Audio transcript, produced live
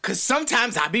'Cause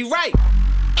sometimes I be right.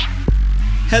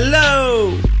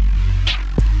 Hello.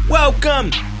 Welcome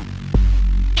to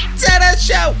the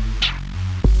show.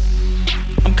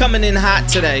 I'm coming in hot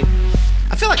today.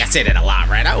 I feel like I say that a lot,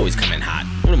 right? I always come in hot.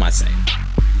 What am I saying?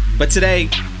 But today,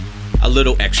 a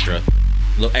little extra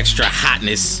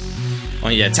hotness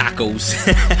on your tacos.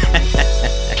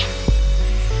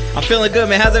 I'm feeling good,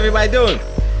 man. How's everybody doing?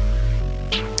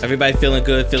 Everybody feeling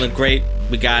good, feeling great.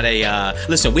 We got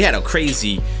listen, we had a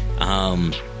crazy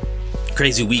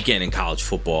weekend in college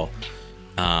football.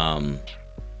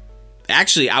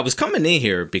 Actually, I was coming in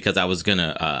here because I was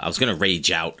gonna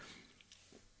rage out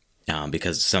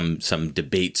because some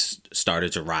debates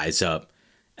started to rise up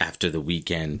after the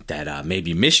weekend that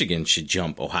maybe Michigan should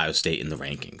jump Ohio State in the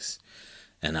rankings,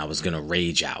 and I was gonna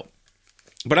rage out,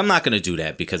 but I'm not gonna do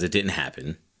that because it didn't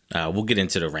happen. We'll get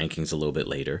into the rankings a little bit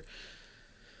later,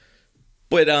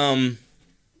 but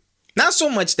not so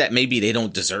much that maybe they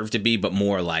don't deserve to be, but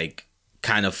more like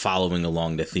kind of following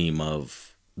along the theme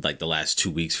of like the last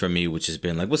 2 weeks for me, which has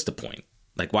been like, what's the point?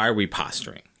 Like, why are we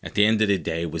posturing? At the end of the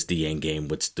day, what's the end game?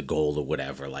 What's the goal or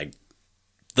whatever? Like,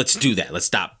 let's do that. Let's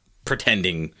stop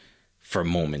pretending for a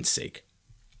moment's sake.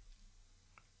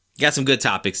 Got some good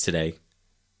topics today.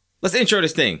 Let's intro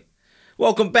this thing.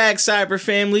 Welcome back, Cyber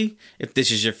Family. If this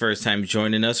is your first time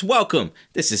joining us, welcome.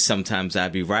 This is Sometimes I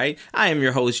Be Right. I am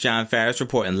your host, John Farris,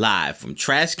 reporting live from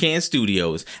Trash Can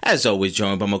Studios. As always,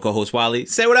 joined by my co-host, Wally.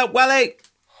 Say what up, Wally!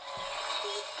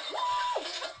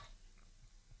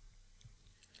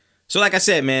 So like I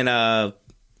said, man, it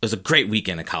was a great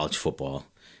weekend of college football.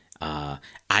 I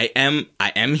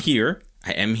am here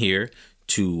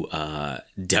to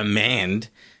demand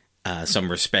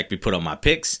some respect be put on my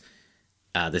picks.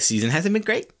 The season hasn't been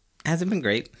great,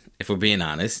 if we're being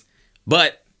honest.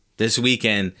 But this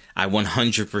weekend, I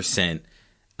 100%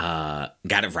 got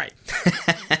it right.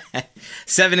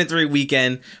 7-3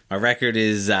 weekend. My record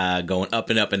is going up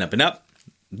and up and up and up.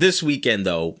 This weekend,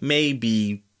 though, may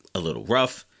be a little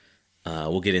rough.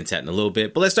 We'll get into that in a little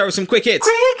bit. But let's start with some quick hits.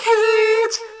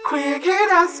 Quick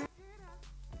hitters.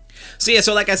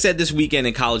 So like I said, this weekend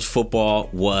in college football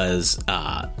was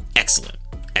excellent.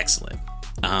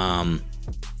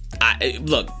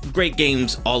 Look, great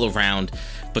games all around,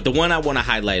 but the one I want to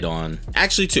highlight on,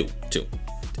 actually two,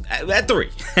 at three.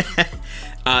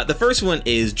 The first one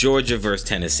is Georgia versus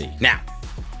Tennessee. Now,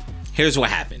 here's what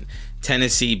happened.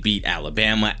 Tennessee beat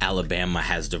Alabama. Alabama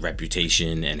has the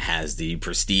reputation and has the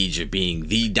prestige of being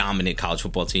the dominant college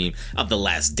football team of the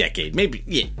last decade. Maybe,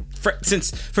 yeah, for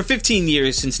 15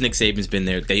 years since Nick Saban's been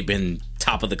there, they've been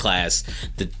top of the class.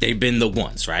 They've been the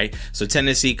ones, right? So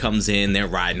Tennessee comes in, they're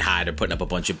riding high, they're putting up a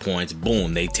bunch of points.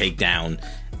 Boom, they take down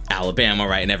Alabama,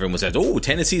 right? And everyone says, oh,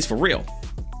 Tennessee's for real.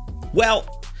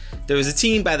 Well, there was a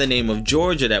team by the name of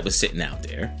Georgia that was sitting out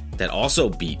there that also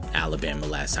beat Alabama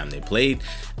last time they played,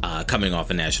 coming off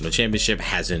a national championship,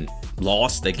 hasn't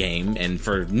lost the game, and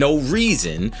for no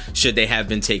reason should they have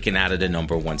been taken out of the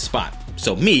number one spot.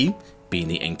 So me, being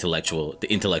the intellectual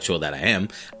that I am,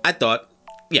 I thought,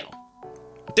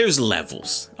 there's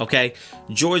levels, okay?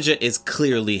 Georgia is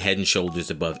clearly head and shoulders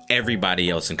above everybody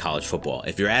else in college football.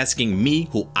 If you're asking me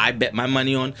who I bet my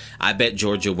money on, I bet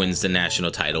Georgia wins the national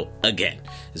title again.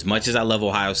 As much as I love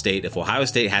Ohio State, if Ohio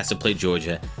State has to play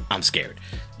Georgia, I'm scared.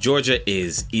 Georgia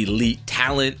is elite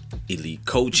talent, elite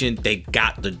coaching. They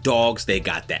got the dogs, they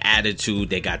got the attitude,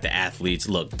 they got the athletes.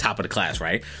 Look, top of the class,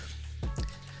 right?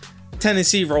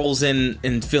 Tennessee rolls in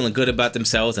and feeling good about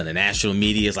themselves, and the national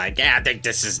media is like, I think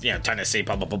this is, Tennessee,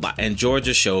 blah, blah, blah, blah. And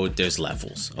Georgia showed there's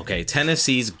levels, okay?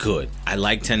 Tennessee's good. I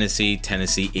like Tennessee.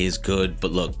 Tennessee is good,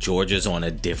 but look, Georgia's on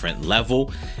a different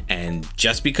level, and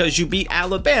just because you beat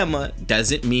Alabama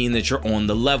doesn't mean that you're on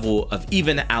the level of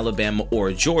even Alabama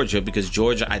or Georgia, because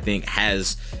Georgia, I think,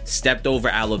 has stepped over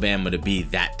Alabama to be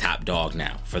that top dog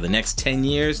now. For the next 10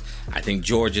 years, I think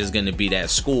Georgia is going to be that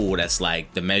school that's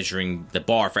like the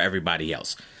bar for everybody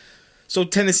else. So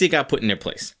Tennessee got put in their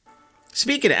place.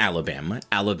 Speaking of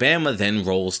Alabama then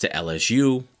rolls to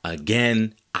LSU.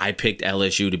 Again, I picked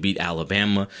LSU to beat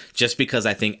Alabama just because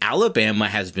I think Alabama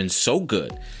has been so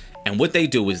good. And what they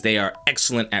do is they are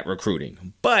excellent at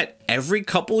recruiting. But every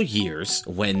couple years,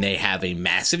 when they have a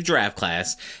massive draft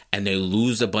class and they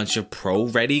lose a bunch of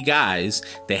pro-ready guys,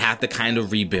 they have to kind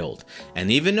of rebuild.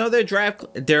 And even though their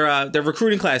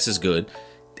recruiting class is good,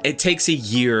 it takes a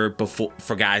year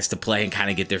for guys to play and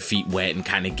kind of get their feet wet and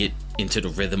kind of get into the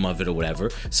rhythm of it or whatever.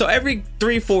 So every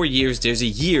 3-4 years, there's a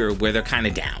year where they're kind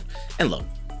of down. And look,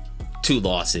 2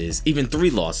 losses, even 3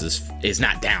 losses is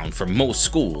not down for most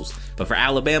schools. But for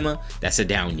Alabama, that's a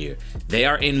down year. They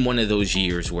are in one of those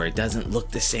years where it doesn't look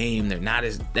the same. They're not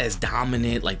as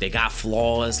dominant. Like, they got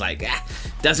flaws. Like,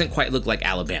 doesn't quite look like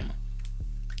Alabama.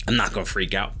 I'm not going to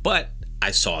freak out, but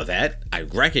I saw that. I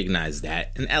recognized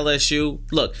that. And LSU,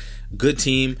 look, good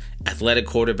team, athletic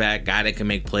quarterback, guy that can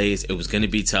make plays. It was going to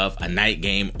be tough. A night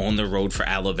game on the road for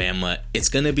Alabama. It's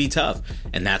going to be tough.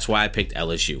 And that's why I picked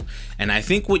LSU. And I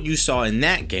think what you saw in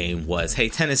that game was, hey,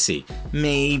 Tennessee,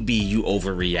 maybe you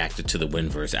overreacted to the win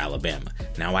versus Alabama.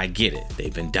 Now, I get it.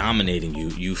 They've been dominating you.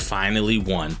 You finally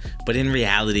won. But in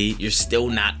reality, you're still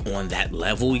not on that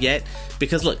level yet.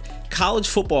 Because, look, college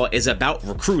football is about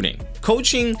recruiting.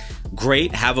 Coaching,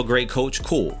 great. Have a great coach,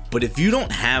 cool. But if you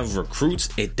don't have recruits,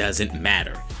 it doesn't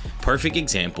matter. Perfect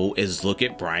example is look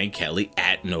at Brian Kelly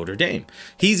at Notre Dame.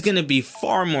 He's going to be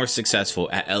far more successful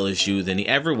at LSU than he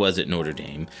ever was at Notre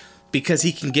Dame because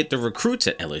he can get the recruits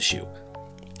at LSU.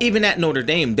 Even at Notre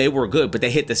Dame, they were good, but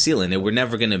they hit the ceiling. They were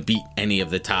never going to beat any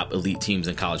of the top elite teams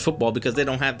in college football because they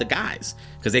don't have the guys,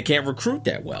 because they can't recruit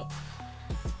that well.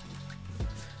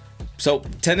 So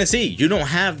Tennessee, you don't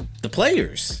have the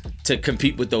players to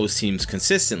compete with those teams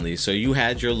consistently. So you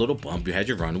had your little bump, you had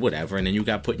your run, whatever, and then you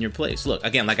got put in your place. Look,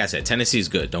 again, like I said, Tennessee is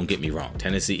good. Don't get me wrong.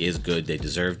 Tennessee is good. They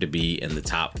deserve to be in the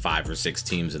top 5 or 6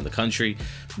 teams in the country.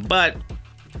 But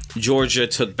Georgia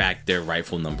took back their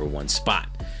rightful number 1 spot.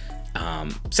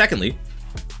 Secondly,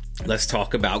 let's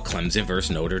talk about Clemson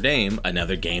versus Notre Dame,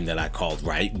 another game that I called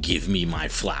right. Give me my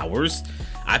flowers.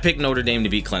 I picked Notre Dame to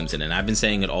beat Clemson, and I've been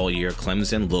saying it all year.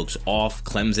 Clemson looks off.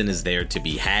 Clemson is there to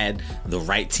be had. The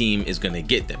right team is going to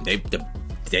get them.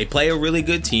 They play a really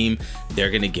good team.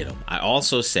 They're going to get them. I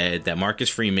also said that Marcus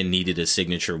Freeman needed a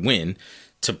signature win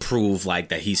to prove like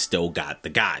that he still got the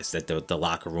guys, that the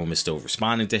locker room is still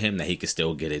responding to him, that he could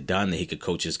still get it done, that he could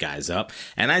coach his guys up.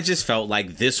 And I just felt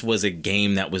like this was a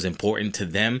game that was important to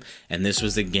them, and this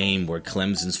was a game where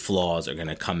Clemson's flaws are going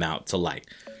to come out to light.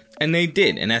 And they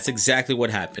did, and that's exactly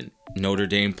what happened. Notre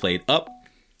Dame played up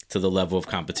to the level of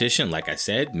competition. Like I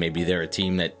said, maybe they're a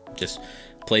team that just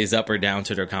plays up or down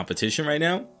to their competition right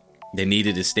now. They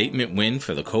needed a statement win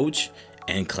for the coach,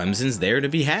 and Clemson's there to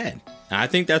be had. I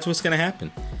think that's what's going to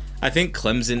happen. I think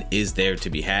Clemson is there to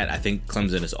be had. I think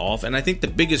Clemson is off, and I think the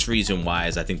biggest reason why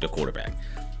is I think the quarterback.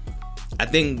 I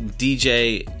think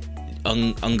DJ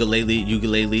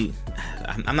Uiagalelei,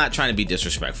 I'm not trying to be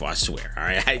disrespectful, I swear. All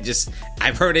right,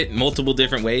 I've heard it multiple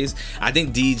different ways. I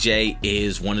think DJ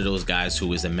is one of those guys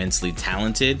who is immensely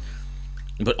talented,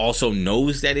 but also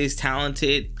knows that he's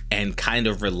talented and kind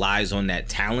of relies on that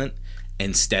talent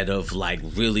instead of like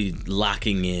really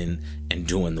locking in and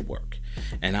doing the work.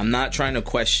 And I'm not trying to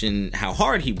question how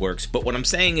hard he works, but what I'm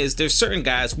saying is there's certain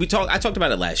guys I talked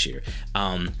about it last year.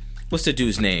 What's the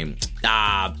dude's name?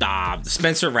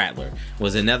 Spencer Rattler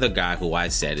was another guy who I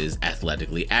said is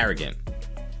athletically arrogant,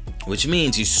 which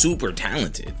means he's super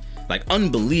talented, like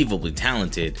unbelievably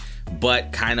talented,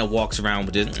 but kind of walks around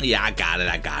with this, yeah, I got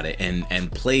it,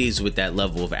 and plays with that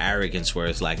level of arrogance where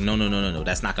it's like, no,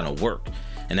 that's not going to work.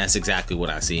 And that's exactly what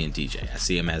I see in DJ. I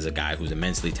see him as a guy who's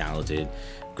immensely talented,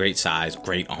 great size,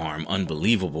 great arm,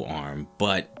 unbelievable arm,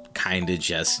 but kind of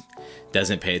just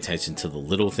doesn't pay attention to the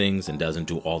little things and doesn't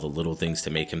do all the little things to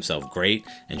make himself great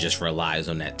and just relies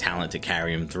on that talent to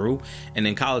carry him through. And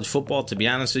in college football, to be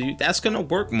honest with you, that's going to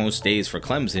work most days for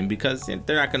Clemson because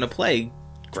they're not going to play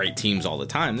great teams all the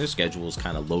time. Their schedule is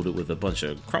kind of loaded with a bunch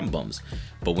of crumb bums.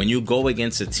 But when you go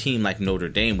against a team like Notre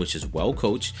Dame, which is well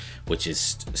coached, which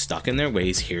is stuck in their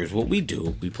ways, here's what we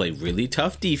do. We play really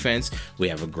tough defense. We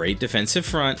have a great defensive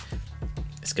front.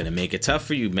 It's going to make it tough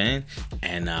for you, man.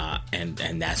 And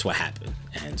that's what happened.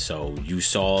 And so you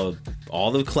saw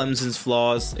all of Clemson's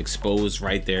flaws exposed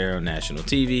right there on national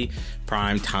TV,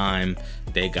 prime time.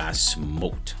 They got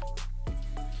smoked.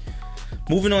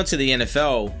 Moving on to the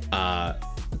NFL,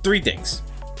 3 things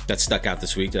that stuck out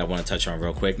this week that I want to touch on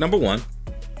real quick. Number 1,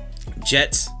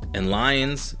 Jets and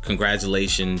Lions,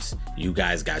 congratulations. You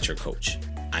guys got your coach.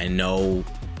 I know.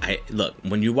 Look,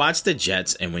 when you watch the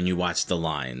Jets and when you watch the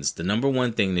Lions, the number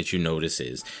 1 thing that you notice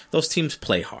is those teams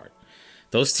play hard.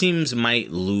 Those teams might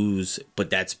lose,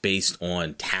 but that's based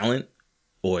on talent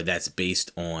or that's based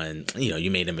on,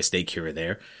 you made a mistake here or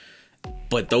there.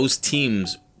 But those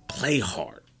teams play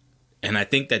hard. And I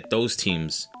think that those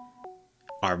teams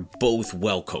are both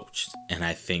well coached. And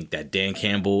I think that Dan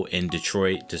Campbell in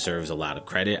Detroit deserves a lot of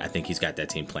credit. I think he's got that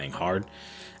team playing hard.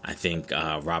 I think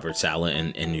Robert Saleh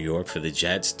in New York for the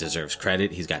Jets deserves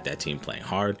credit. He's got that team playing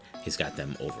hard. He's got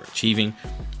them overachieving.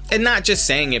 And not just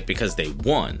saying it because they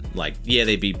won. Like, yeah,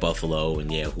 they beat Buffalo,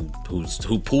 and yeah,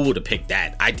 who pulled to pick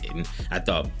that? I didn't. I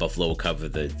thought Buffalo would cover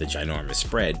the ginormous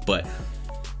spread. But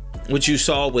what you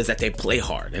saw was that they play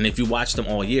hard. And if you watch them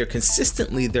all year,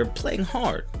 consistently, they're playing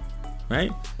hard,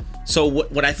 right? So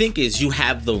what I think is you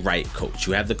have the right coach.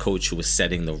 You have the coach who is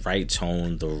setting the right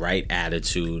tone, the right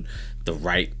attitude, the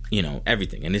right,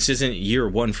 everything. And this isn't year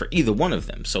one for either one of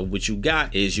them. So what you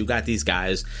got is you got these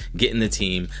guys getting the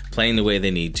team, playing the way they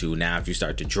need to. Now, if you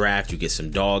start to draft, you get some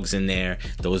dogs in there.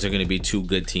 Those are going to be two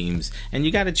good teams. And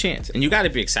you got a chance. And you got to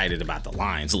be excited about the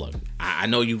Lions. Look, I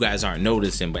know you guys aren't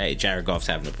noticing, but hey, Jared Goff's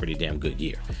having a pretty damn good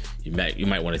year. You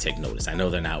might want to take notice. I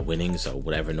know they're not winning, so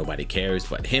whatever, nobody cares.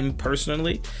 But him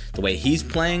personally, the way he's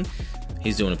playing,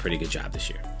 he's doing a pretty good job this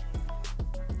year.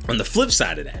 On the flip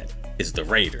side of that is the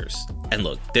Raiders. And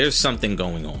look, there's something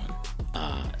going on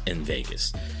in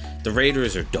Vegas. The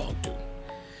Raiders are dog doo.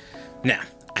 Now,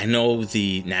 I know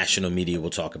the national media will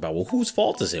talk about, well, whose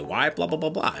fault is it? Why? Blah, blah, blah,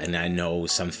 blah. And I know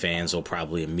some fans will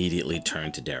probably immediately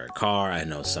turn to Derek Carr. I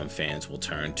know some fans will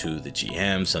turn to the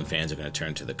GM. Some fans are going to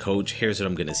turn to the coach. Here's what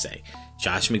I'm going to say.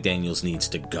 Josh McDaniels needs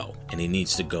to go, and he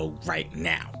needs to go right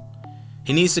now.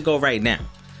 He needs to go right now.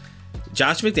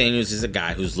 Josh McDaniels is a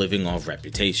guy who's living off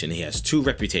reputation. He has two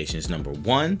reputations. Number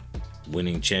one,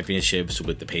 winning championships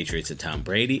with the Patriots and Tom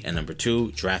Brady. And number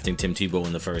two, drafting Tim Tebow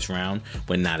in the first round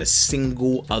when not a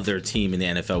single other team in the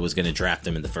NFL was going to draft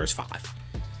him in the first 5.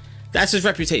 That's his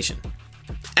reputation.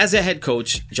 As a head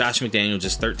coach, Josh McDaniels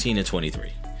is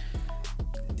 13-23.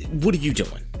 What are you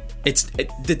doing?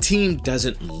 The team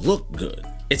doesn't look good.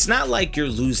 It's not like you're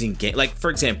losing games. Like, for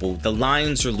example, the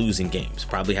Lions are losing games.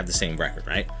 Probably have the same record,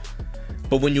 right?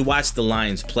 But when you watch the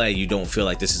Lions play, you don't feel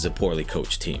like this is a poorly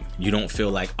coached team. You don't feel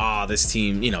like, this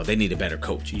team, they need a better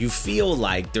coach. You feel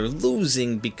like they're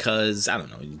losing because, I don't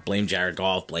know, you blame Jared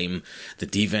Goff, blame the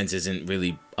defense isn't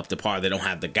really up to par. They don't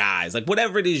have the guys. Like,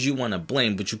 whatever it is you want to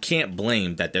blame, but you can't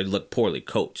blame that they look poorly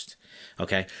coached.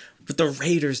 Okay? But the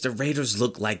Raiders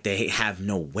look like they have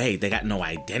no way. They got no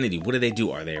identity. What do they do?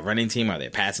 Are they a running team? Are they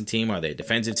a passing team? Are they a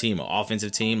defensive team or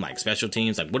offensive team? Like special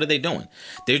teams? Like, what are they doing?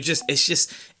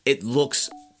 It looks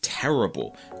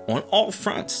terrible on all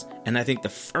fronts. And I think the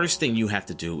first thing you have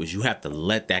to do is you have to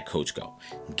let that coach go.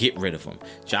 Get rid of him.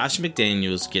 Josh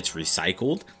McDaniels gets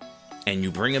recycled and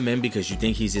you bring him in because you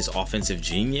think he's this offensive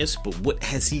genius. But what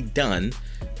has he done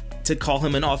to call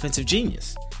him an offensive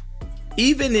genius?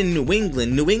 Even in New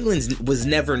England was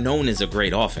never known as a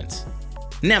great offense.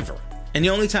 Never. And the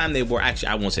only time they were, actually,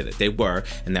 I won't say that, they were,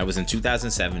 and that was in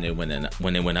 2007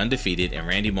 when they went undefeated and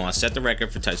Randy Moss set the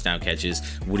record for touchdown catches.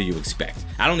 What do you expect?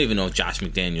 I don't even know if Josh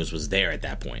McDaniels was there at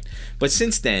that point. But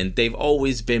since then, they've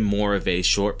always been more of a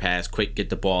short pass, quick get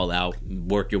the ball out,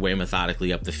 work your way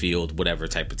methodically up the field, whatever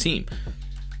type of team.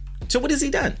 So what has he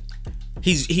done?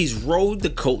 He's rode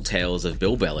the coattails of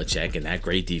Bill Belichick and that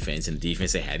great defense and the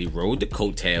defense they had. He rode the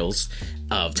coattails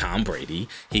of Tom Brady.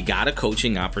 He got a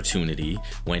coaching opportunity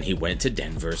when he went to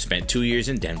Denver, spent 2 years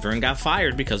in Denver and got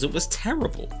fired because it was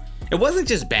terrible. It wasn't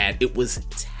just bad, it was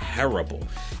terrible.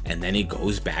 And then he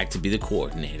goes back to be the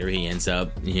coordinator. He ends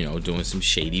up, doing some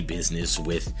shady business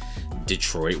with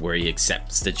Detroit where he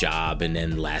accepts the job and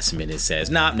then last minute says,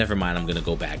 nah, never mind, I'm going to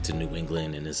go back to New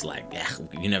England. And it's like,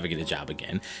 you never get a job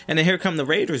again. And then here come the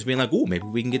Raiders being like, maybe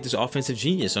we can get this offensive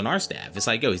genius on our staff. It's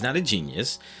like, he's not a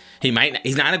genius. He's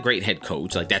not a great head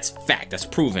coach. Like, that's fact. That's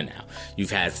proven now.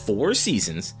 You've had 4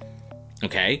 seasons.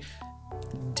 Okay.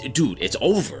 Dude, it's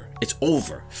over. It's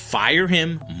over. Fire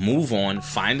him, move on,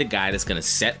 find a guy that's going to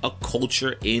set a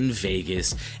culture in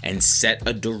Vegas and set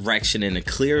a direction and a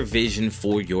clear vision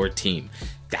for your team.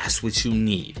 That's what you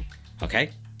need.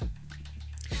 Okay?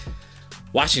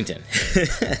 Washington.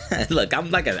 Look,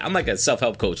 I'm like a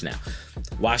self-help coach now.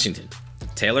 Washington.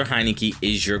 Taylor Heineke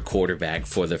is your quarterback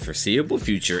for the foreseeable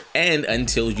future and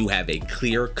until you have a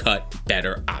clear-cut,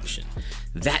 better option.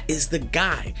 That is the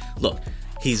guy. Look,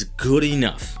 he's good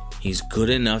enough. He's good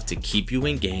enough to keep you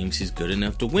in games. He's good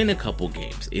enough to win a couple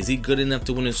games. Is he good enough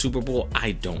to win a Super Bowl?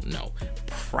 I don't know.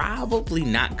 Probably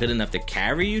not good enough to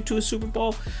carry you to a Super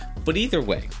Bowl. But either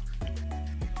way,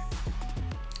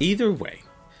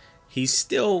 he's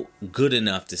still good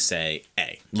enough to say,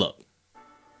 hey, look,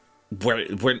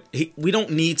 we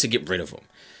don't need to get rid of him.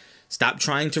 Stop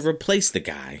trying to replace the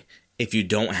guy. if you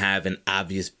don't have an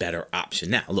obvious better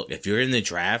option. Now, look, if you're in the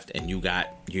draft and you got,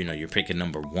 you're picking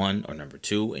number 1 or number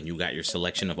 2 and you got your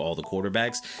selection of all the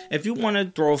quarterbacks, if you want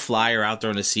to throw a flyer out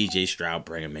there on a CJ Stroud,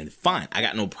 bring him in, fine. I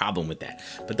got no problem with that.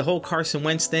 But the whole Carson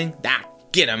Wentz thing,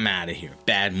 get him out of here.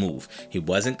 Bad move. He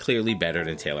wasn't clearly better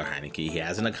than Taylor Heineke. He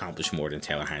hasn't accomplished more than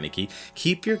Taylor Heineke.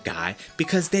 Keep your guy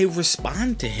because they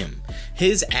respond to him.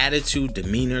 His attitude,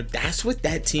 demeanor, that's what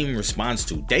that team responds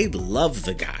to. They love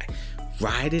the guy.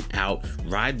 Ride it out.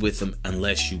 Ride with him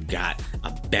unless you got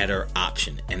a better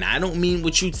option. And I don't mean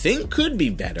what you think could be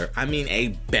better. I mean a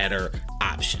better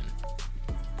option.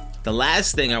 The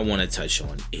last thing I want to touch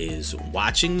on is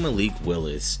watching Malik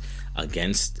Willis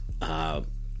against the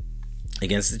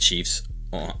Chiefs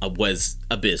was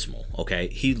abysmal, okay?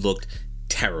 He looked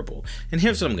terrible. And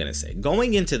here's what I'm going to say.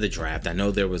 Going into the draft, I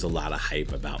know there was a lot of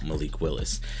hype about Malik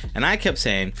Willis. And I kept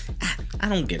saying, I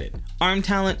don't get it. Arm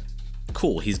talent,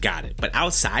 cool, he's got it. But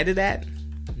outside of that,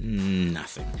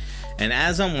 nothing. And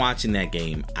as I'm watching that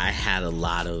game, I had a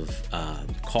lot of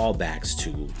callbacks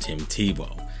to Tim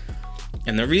Tebow.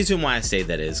 And the reason why I say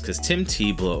that is because Tim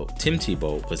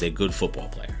Tebow was a good football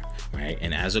player. Right?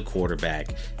 And as a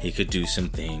quarterback, he could do some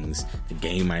things. The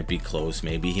game might be close.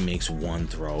 Maybe he makes one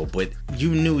throw, but you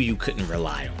knew you couldn't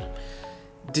rely on him.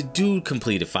 The dude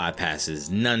completed 5 passes,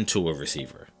 none to a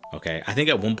receiver. Okay, I think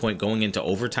at one point going into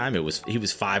overtime, he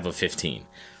was 5 of 15.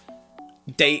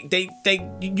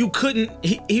 You couldn't.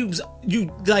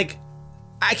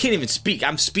 I can't even speak.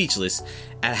 I'm speechless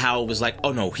at how it was like,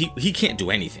 oh no, he can't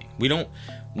do anything. We don't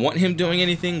want him doing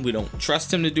anything. We don't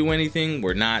trust him to do anything.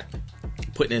 We're not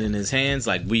putting it in his hands.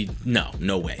 Like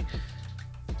no way.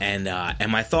 And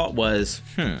my thought was,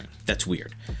 that's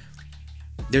weird.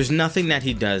 There's nothing that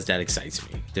he does that excites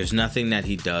me. There's nothing that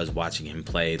he does watching him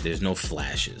play. There's no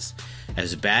flashes.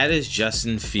 As bad as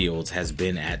Justin Fields has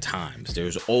been at times,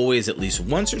 there's always at least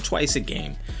once or twice a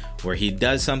game where he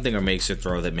does something or makes a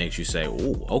throw that makes you say,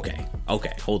 ooh, okay,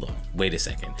 hold on, wait a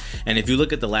second. And if you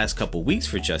look at the last couple weeks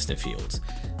for Justin Fields,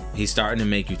 he's starting to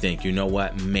make you think, you know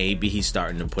what, maybe he's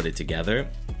starting to put it together.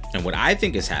 And what I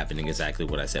think is happening, exactly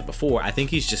what I said before, I think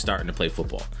he's just starting to play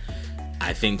football.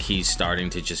 I think he's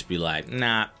starting to just be like,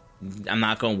 nah, I'm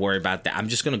not going to worry about that. I'm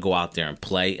just going to go out there and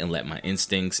play and let my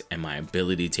instincts and my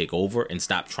ability take over and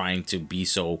stop trying to be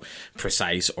so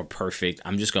precise or perfect.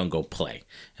 I'm just going to go play.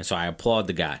 And so I applaud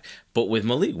the guy. But with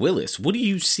Malik Willis, what do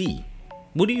you see?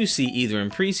 What do you see either in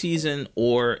preseason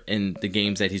or in the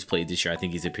games that he's played this year? I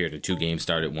think he's appeared in 2 games,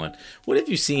 started 1. What have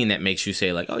you seen that makes you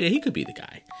say like, oh yeah, he could be the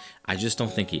guy? I just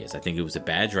don't think he is. I think it was a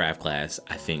bad draft class.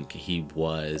 I think he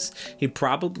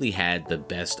probably had the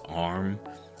best arm,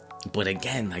 but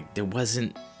again, like there was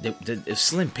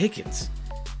slim pickings.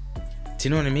 Do you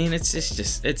know what I mean?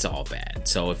 It's all bad.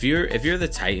 So if you're the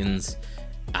Titans,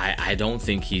 I don't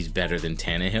think he's better than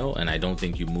Tannehill, and I don't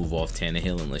think you move off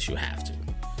Tannehill unless you have to.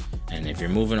 And if you're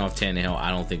moving off Tannehill,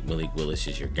 I don't think Malik Willis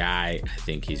is your guy. I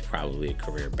think he's probably a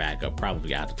career backup,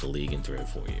 probably out of the league in 3 or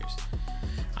 4 years.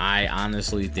 I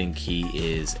honestly think he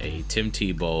is a Tim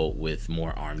Tebow with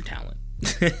more arm talent.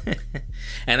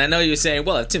 And I know you're saying,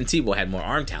 well, if Tim Tebow had more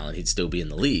arm talent, he'd still be in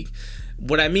the league.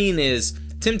 What I mean is,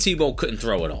 Tim Tebow couldn't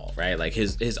throw it all, right? Like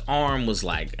his arm was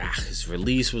like, his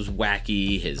release was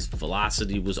wacky, his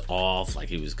velocity was off, like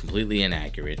he was completely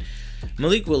inaccurate.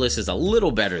 Malik Willis is a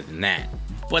little better than that,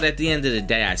 but at the end of the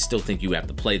day, I still think you have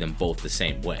to play them both the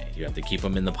same way. You have to keep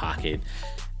them in the pocket,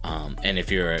 and if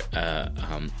you're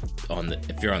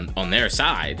on their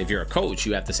side, if you're a coach,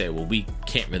 you have to say, well, we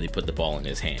can't really put the ball in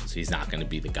his hands. He's not going to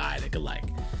be the guy that could like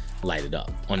light it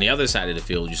up. On the other side of the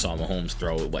field, you saw Mahomes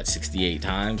throw it 68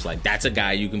 times. Like that's a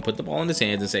guy you can put the ball in his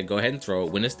hands and say, go ahead and throw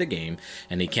it, win us the game,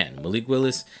 and he can. Malik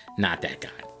Willis, not that guy.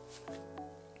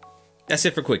 That's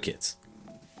it for Quick Hits.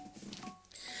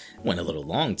 Went a little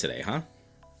long today, huh?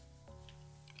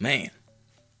 Man.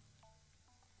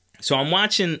 So I'm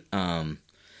watching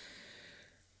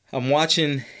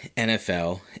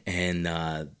NFL, and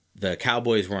the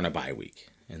Cowboys were on a bye week.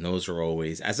 And those are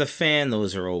always, as a fan,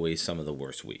 those are always some of the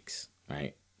worst weeks,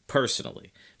 right?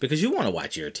 Personally. Because you want to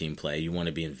watch your team play. You want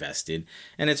to be invested.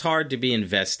 And it's hard to be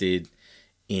invested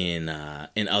in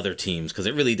other teams because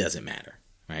it really doesn't matter,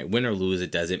 right? Win or lose, it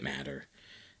doesn't matter.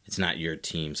 It's not your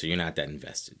team, so you're not that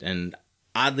invested. And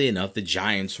oddly enough, the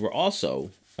Giants were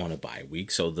also on a bye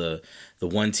week. So the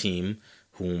one team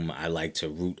whom I like to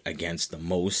root against the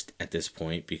most at this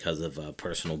point because of a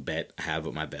personal bet I have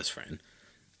with my best friend,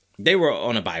 they were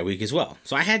on a bye week as well.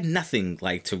 So I had nothing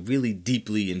like to really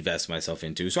deeply invest myself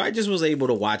into. So I just was able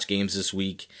to watch games this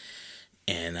week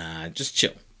and just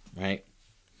chill, right?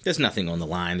 There's nothing on the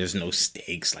line. There's no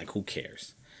stakes. Like, who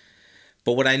cares?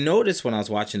 But what I noticed when I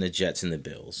was watching the Jets and the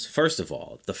Bills, first of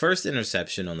all, the first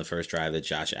interception on the first drive that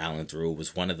Josh Allen threw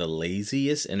was one of the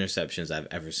laziest interceptions I've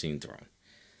ever seen thrown.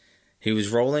 He was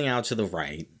rolling out to the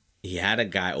right. He had a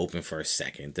guy open for a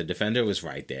second. The defender was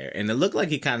right there. And it looked like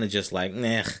he kind of just like,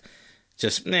 here.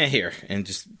 And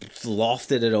just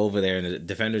lofted it over there. And the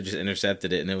defender just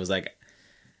intercepted it. And it was like,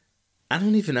 I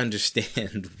don't even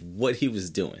understand what he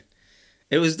was doing.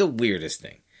 It was the weirdest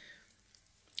thing.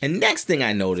 And next thing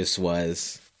I noticed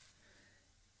was,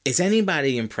 is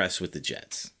anybody impressed with the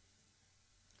Jets?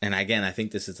 And again, I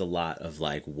think this is a lot of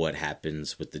like what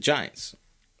happens with the Giants.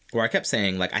 Where I kept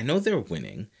saying, like, I know they're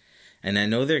winning. And I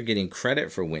know they're getting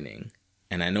credit for winning.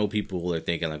 And I know people are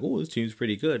thinking like, oh, this team's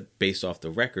pretty good based off the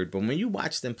record. But when you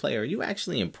watch them play, are you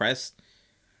actually impressed?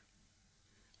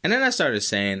 And then I started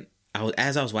saying,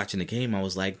 as I was watching the game, I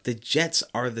was like, the Jets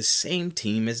are the same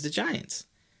team as the Giants.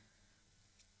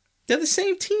 They're the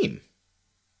same team.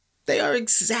 They are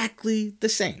exactly the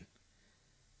same.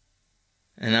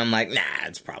 And I'm like, nah,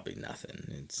 it's probably nothing.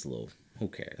 It's a little, who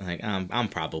cares? Like, I'm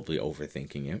probably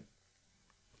overthinking it.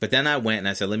 But then I went and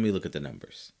I said, let me look at the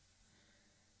numbers.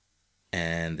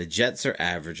 And the Jets are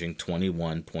averaging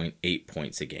 21.8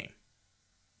 points a game.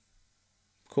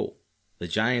 Cool. The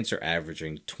Giants are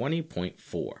averaging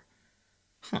 20.4.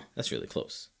 That's really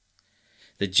close.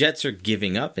 The Jets are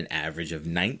giving up an average of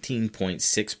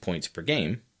 19.6 points per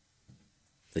game.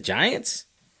 The Giants,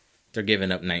 they're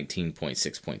giving up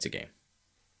 19.6 points a game.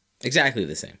 Exactly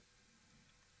the same.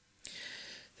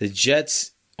 The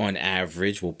Jets, on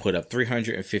average, will put up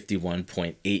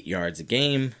 351.8 yards a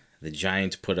game. The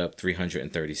Giants put up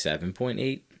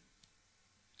 337.8.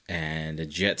 And the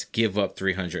Jets give up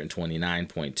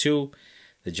 329.2.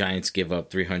 The Giants give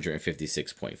up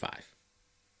 356.5.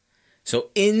 So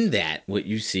in that, what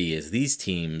you see is these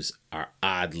teams are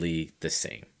oddly the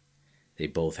same. They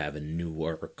both have a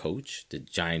newer coach. The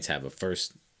Giants have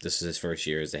this is his first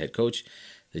year as the head coach.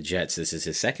 The Jets, this is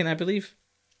his second, I believe.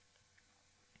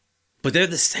 But they're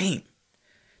the same.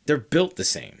 They're built the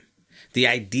same. The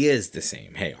idea is the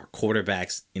same. Hey, our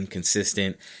quarterback's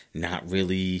inconsistent, not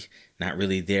really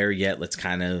there yet. Let's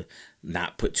kind of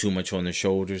not put too much on their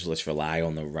shoulders. Let's rely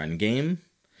on the run game.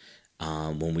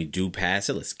 When we do pass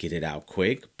it, let's get it out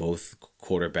quick. Both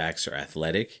quarterbacks are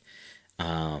athletic.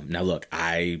 Now, look,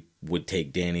 I would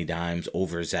take Danny Dimes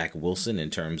over Zach Wilson in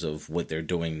terms of what they're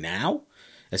doing now.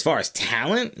 As far as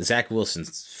talent, Zach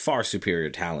Wilson's far superior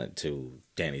talent to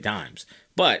Danny Dimes.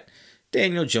 But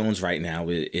Daniel Jones right now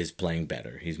is playing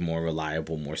better. He's more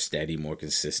reliable, more steady, more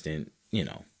consistent,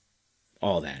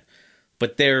 all that.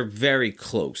 But they're very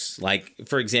close. Like,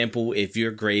 for example, if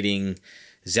you're grading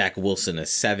Zach Wilson a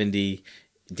 70,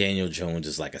 Daniel Jones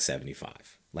is like a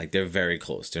 75. Like, they're very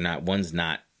close. Daniel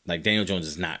Jones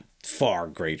is not far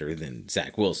greater than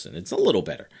Zach Wilson. It's a little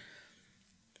better.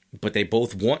 But they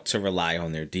both want to rely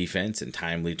on their defense and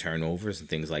timely turnovers and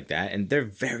things like that. And they're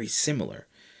very similar.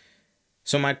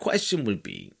 So my question would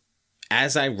be,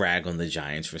 as I rag on the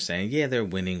Giants for saying, yeah, they're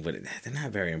winning, but they're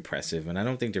not very impressive, and I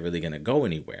don't think they're really going to go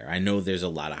anywhere. I know there's a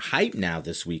lot of hype now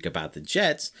this week about the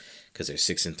Jets because they're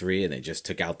 6-3 and they just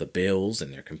took out the Bills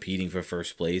and they're competing for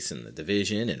first place in the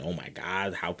division. And oh my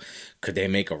God, how could they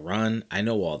make a run? I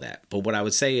know all that. But what I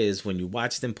would say is, when you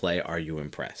watch them play, are you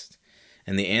impressed?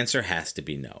 And the answer has to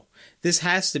be no. This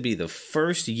has to be the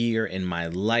first year in my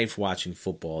life watching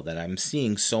football that I'm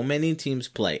seeing so many teams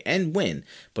play and win,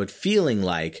 but feeling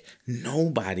like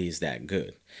nobody's that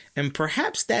good. And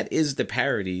perhaps that is the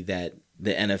parity that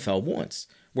the NFL wants,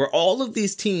 where all of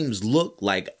these teams look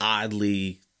like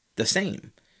oddly the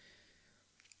same.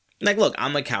 Like, look,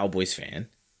 I'm a Cowboys fan,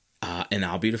 and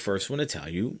I'll be the first one to tell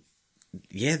you,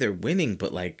 yeah, they're winning,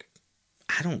 but like,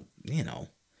 I don't, they're not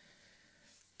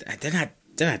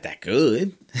that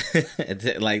good.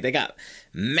 Like, they got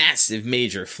massive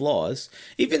major flaws.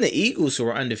 Even the Eagles, who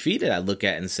are undefeated, I look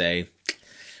at and say,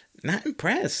 not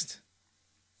impressed.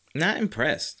 Not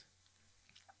impressed.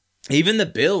 Even the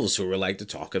Bills, who were like the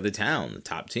talk of the town, the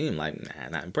top team, like,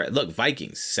 not impressed. Look,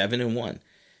 Vikings, 7-1.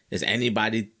 Is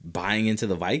anybody buying into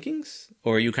the Vikings?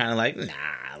 Or are you kind of like,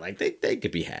 nah, like they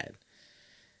could be had?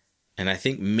 And I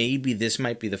think maybe this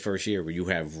might be the first year where you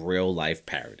have real life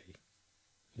parity,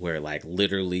 where like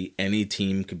literally any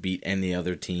team could beat any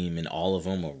other team and all of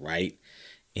them are right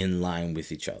in line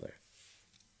with each other.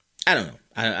 I don't know.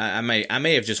 I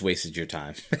may have just wasted your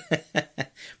time.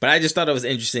 But I just thought it was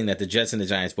interesting that the Jets and the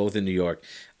Giants, both in New York,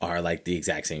 are like the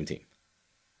exact same team.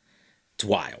 It's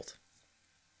wild.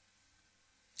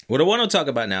 What I want to talk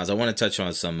about now is I want to touch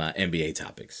on some NBA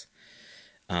topics.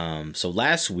 So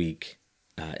last week,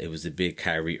 it was the big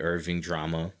Kyrie Irving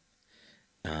drama.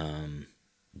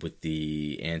 with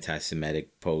the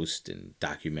anti-Semitic post and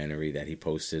documentary that he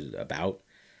posted about,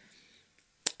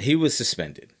 he was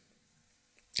suspended.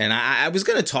 And I was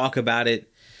going to talk about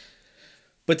it,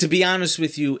 but to be honest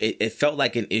with you, it felt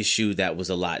like an issue that was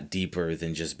a lot deeper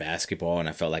than just basketball. And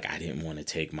I felt like I didn't want to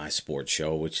take my sports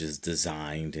show, which is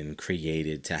designed and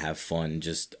created to have fun,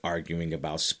 just arguing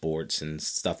about sports and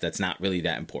stuff that's not really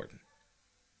that important.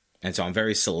 And so I'm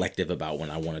very selective about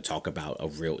when I want to talk about a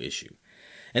real issue.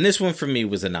 And this one for me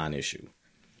was a non-issue.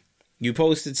 You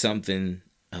posted something,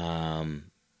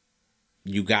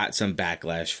 you got some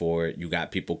backlash for it. You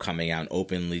got people coming out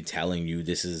openly telling you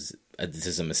this is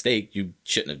a mistake. You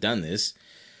shouldn't have done this.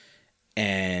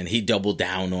 And he doubled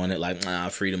down on it like,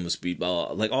 freedom of speech,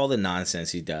 blah, like all the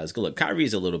nonsense he does. Look,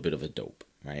 Kyrie's a little bit of a dope,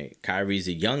 right? Kyrie's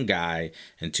a young guy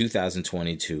in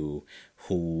 2022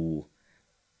 who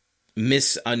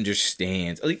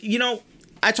misunderstands. Like, you know,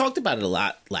 I talked about it a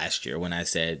lot last year when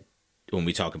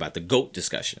we talk about the GOAT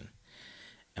discussion.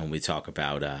 And we talk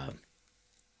about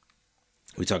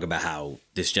how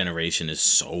this generation is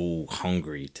so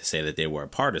hungry to say that they were a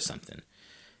part of something,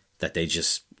 that they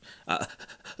just,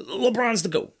 LeBron's the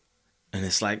GOAT. And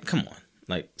it's like, come on,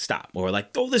 like, stop. Or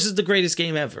like, oh, this is the greatest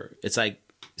game ever. It's like,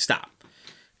 stop.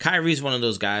 Kyrie's one of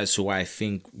those guys who I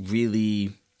think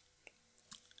really,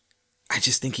 I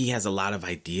just think he has a lot of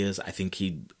ideas. I think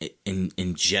he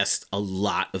ingests a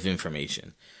lot of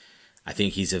information. I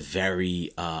think he's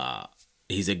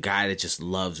he's a guy that just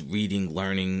loves reading,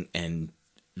 learning, and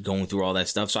going through all that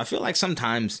stuff. So I feel like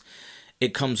sometimes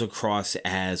it comes across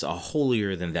as a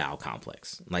holier than thou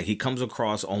complex. Like he comes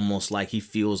across almost like he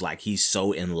feels like he's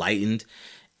so enlightened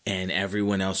and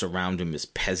everyone else around him is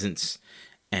peasants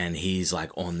and he's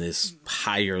like on this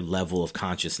higher level of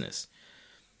consciousness.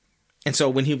 And so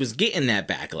when he was getting that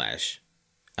backlash,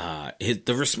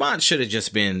 the response should have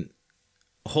just been,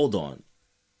 hold on,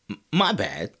 my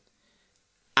bad.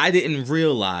 I didn't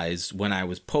realize when I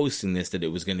was posting this that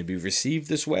it was going to be received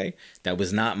this way. That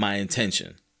was not my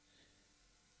intention.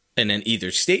 And then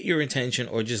either state your intention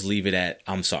or just leave it at,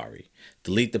 I'm sorry.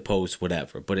 Delete the post,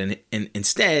 whatever. But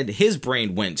instead, his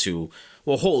brain went to,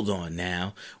 well, hold on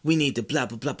now. We need to blah,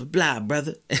 blah, blah, blah, blah,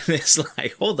 brother. And it's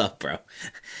like, hold up, bro.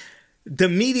 The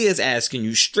media is asking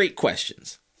you straight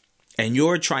questions. And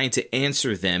you're trying to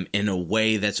answer them in a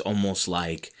way that's almost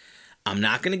like, I'm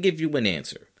not going to give you an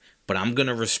answer. But I'm going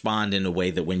to respond in a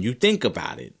way that when you think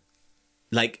about it,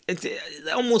 like it's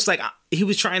almost like he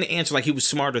was trying to answer like he was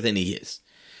smarter than he is.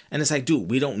 And it's like, dude,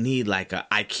 we don't need like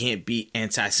I can't be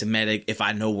anti-Semitic if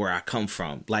I know where I come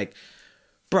from. Like,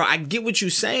 bro, I get what you're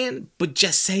saying, but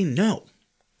just say no.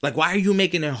 Like, why are you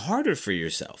making it harder for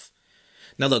yourself?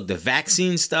 Now, look, the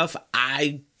vaccine stuff,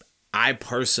 I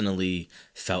personally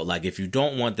felt like if you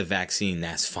don't want the vaccine,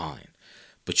 that's fine.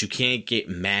 But you can't get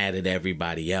mad at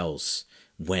everybody else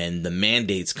when the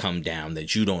mandates come down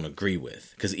that you don't agree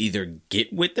with. Because either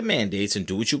get with the mandates and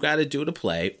do what you got to do to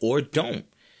play, or don't.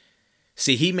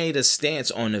 See, he made a stance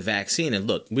on the vaccine. And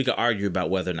look, we could argue about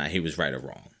whether or not he was right or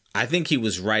wrong. I think he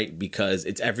was right because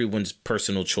it's everyone's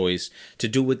personal choice to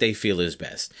do what they feel is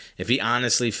best. If he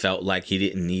honestly felt like he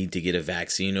didn't need to get a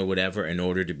vaccine or whatever in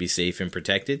order to be safe and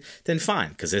protected, then fine.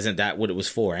 Because isn't that what it was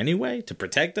for anyway? To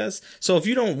protect us? So if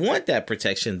you don't want that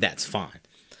protection, that's fine.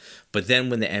 But then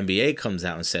when the NBA comes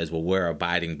out and says, well, we're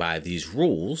abiding by these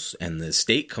rules, and the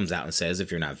state comes out and says,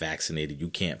 if you're not vaccinated, you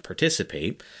can't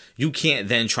participate, you can't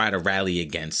then try to rally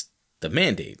against the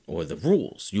mandate or the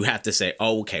rules. You have to say,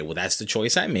 oh, okay, well, that's the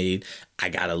choice I made. I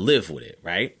got to live with it,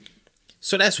 right?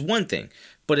 So that's one thing.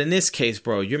 But in this case,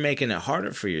 bro, you're making it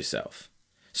harder for yourself.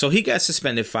 So he got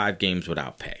suspended 5 games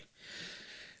without pay.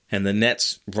 And the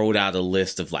Nets wrote out a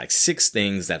list of like 6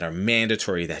 things that are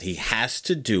mandatory that he has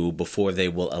to do before they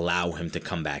will allow him to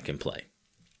come back and play.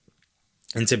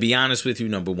 And to be honest with you,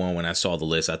 number one, when I saw the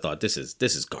list, I thought this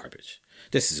is garbage.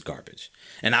 This is garbage.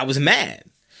 And I was mad.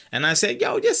 And I said,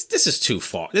 yo, this is too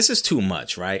far. This is too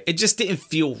much, right? It just didn't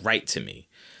feel right to me.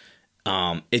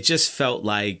 It just felt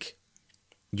like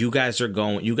you guys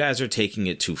are taking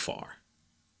it too far.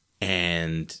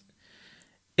 And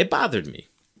it bothered me.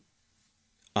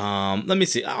 Let me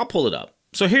see. I'll pull it up.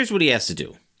 So here's what he has to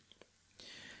do.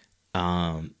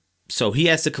 So he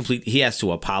has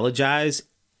to apologize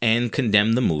and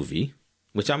condemn the movie,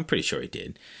 which I'm pretty sure he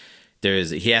did.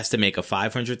 He has to make a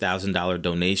 $500,000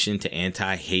 donation to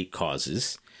anti-hate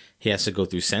causes. He has to go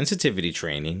through sensitivity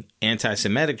training,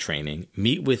 anti-Semitic training,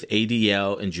 meet with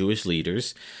ADL and Jewish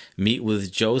leaders, meet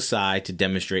with Joe Tsai to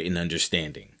demonstrate an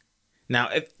understanding. Now,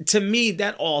 to me,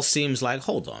 that all seems like,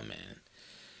 hold on, man.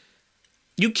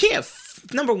 You can't,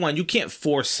 number one, you can't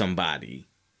force somebody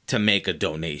to make a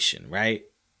donation, right?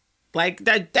 Like,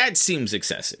 that seems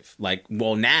excessive. Like,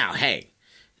 well, now, hey,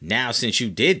 now since you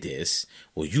did this,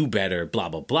 well, you better blah,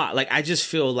 blah, blah. Like, I just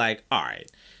feel like, all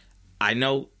right, I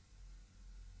know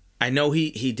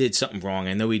he did something wrong.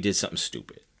 I know he did something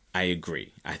stupid. I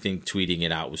agree. I think tweeting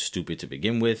it out was stupid to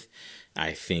begin with.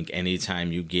 I think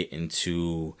anytime you get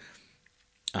into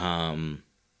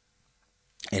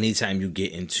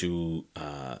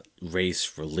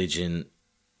race, religion,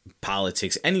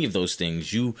 politics, any of those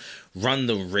things, you run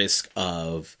the risk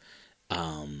of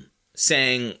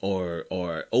saying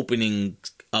or opening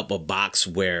up a box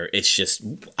where it's just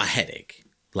a headache.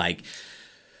 Like,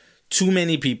 too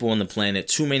many people on the planet,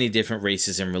 too many different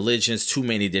races and religions, too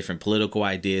many different political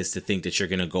ideas to think that you're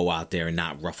going to go out there and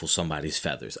not ruffle somebody's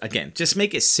feathers. Again, just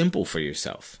make it simple for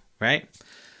yourself, right?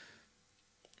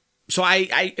 So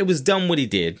it was dumb what he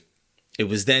did. It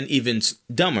was then even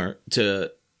dumber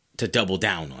to double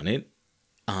down on it.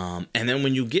 And then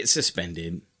when you get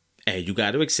suspended, you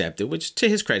got to accept it, which to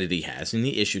his credit he has, and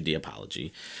he issued the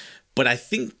apology. But I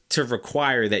think to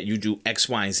require that you do X,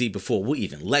 Y, and Z before we'll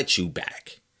even let you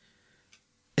back.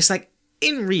 It's like,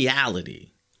 in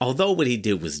reality, although what he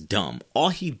did was dumb, all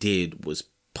he did was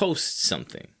post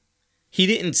something. He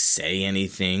didn't say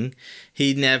anything.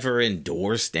 He never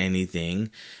endorsed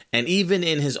anything. And even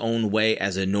in his own way,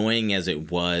 as annoying as it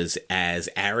was, as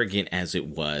arrogant as it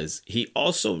was, he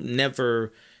also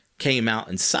never came out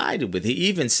and sided with it. He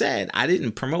even said, I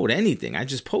didn't promote anything. I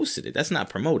just posted it. That's not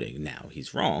promoting. Now,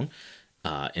 he's wrong.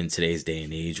 In today's day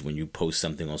and age, when you post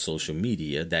something on social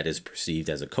media, that is perceived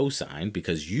as a cosign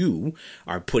because you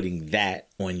are putting that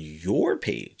on your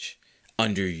page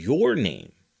under your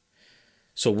name.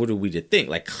 So what are we to think?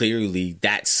 Like, clearly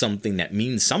that's something that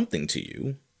means something to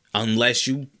you, unless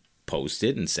you post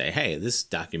it and say, hey, this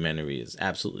documentary is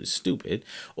absolutely stupid,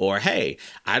 or hey,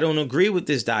 I don't agree with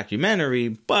this documentary,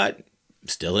 but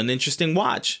still an interesting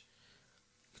watch.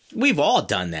 We've all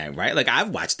done that, right? Like, I've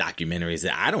watched documentaries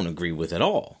that I don't agree with at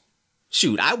all.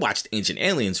 Shoot, I watched Ancient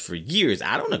Aliens for years.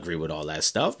 I don't agree with all that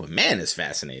stuff, but man, it's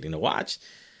fascinating to watch,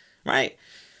 right?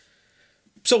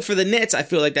 So for the Nets, I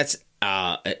feel like that's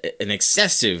an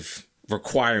excessive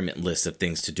requirement list of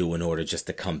things to do in order just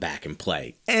to come back and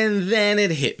play. And then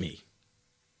it hit me.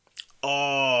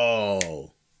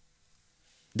 Oh,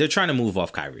 they're trying to move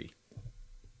off Kyrie.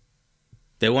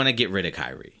 They want to get rid of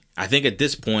Kyrie. I think at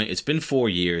this point, it's been 4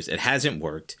 years. It hasn't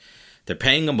worked. They're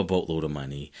paying him a boatload of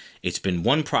money. It's been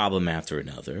one problem after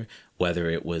another, whether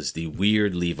it was the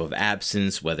weird leave of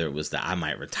absence, whether it was the I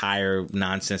might retire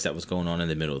nonsense that was going on in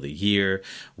the middle of the year,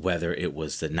 whether it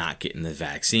was the not getting the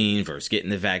vaccine versus getting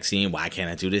the vaccine. Why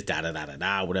can't I do this?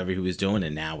 Da-da-da-da-da, whatever he was doing.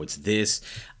 And now it's this.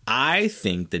 I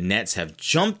think the Nets have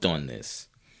jumped on this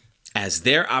as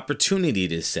their opportunity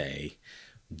to say,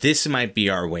 this might be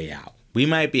our way out. We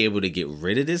might be able to get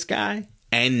rid of this guy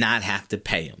and not have to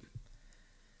pay him.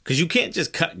 Because you can't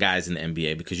just cut guys in the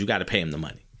NBA because you got to pay him the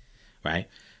money, right?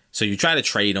 So you try to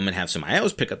trade him and have somebody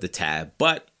else pick up the tab,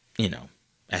 but, you know,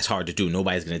 that's hard to do.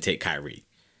 Nobody's going to take Kyrie.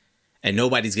 And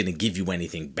nobody's going to give you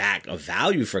anything back of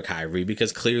value for Kyrie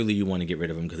because clearly you want to get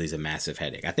rid of him because he's a massive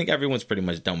headache. I think everyone's pretty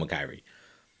much done with Kyrie.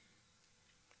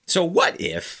 So what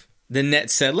if the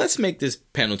Nets said, let's make this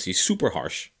penalty super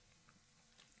harsh.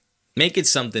 Make it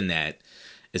something that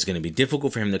is going to be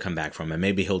difficult for him to come back from, and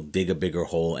maybe he'll dig a bigger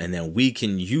hole, and then we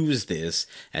can use this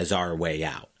as our way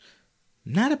out.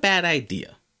 Not a bad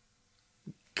idea.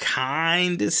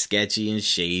 Kind of sketchy and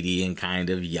shady and kind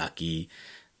of yucky,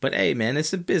 but hey, man,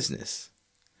 it's a business.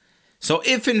 So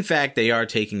if, in fact, they are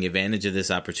taking advantage of this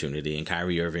opportunity and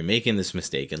Kyrie Irving making this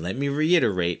mistake, and let me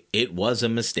reiterate, it was a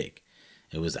mistake.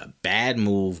 It was a bad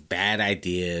move, bad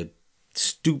idea,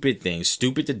 stupid thing,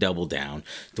 stupid to double down.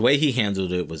 The way he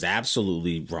handled it was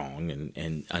absolutely wrong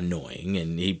and annoying,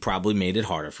 and he probably made it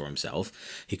harder for himself.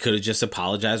 He could have just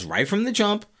apologized right from the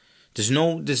jump. There's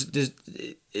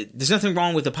nothing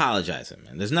wrong with apologizing,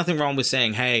 man. There's nothing wrong with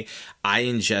saying, hey, I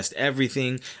ingest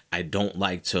everything. I don't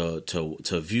like to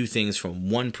view things from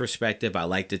one perspective. I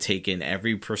like to take in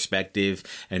every perspective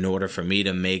in order for me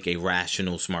to make a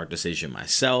rational, smart decision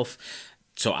myself.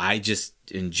 So I just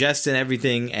ingest in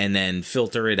everything and then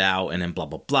filter it out and then blah,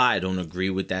 blah, blah. I don't agree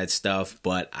with that stuff,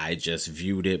 but I just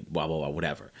viewed it, blah, blah, blah,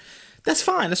 whatever. That's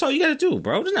fine. That's all you got to do,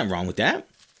 bro. There's nothing wrong with that.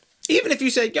 Even if you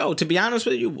say, yo, to be honest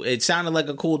with you, it sounded like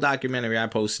a cool documentary. I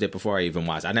posted it before I even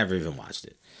watched it. I never even watched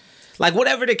it. Like,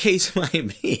 whatever the case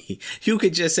might be, you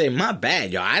could just say, my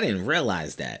bad, yo, I didn't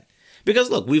realize that. Because,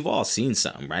 look, we've all seen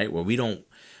something, right,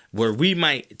 where we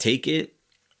might take it.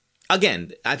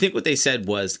 Again, I think what they said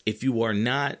was, if you are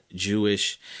not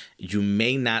Jewish, you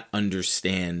may not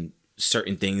understand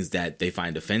certain things that they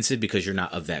find offensive because you're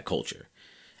not of that culture.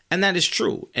 And that is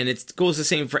true. And it goes the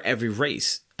same for every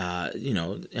race.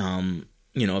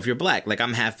 If you're black, like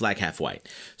I'm half black, half white.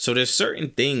 So there's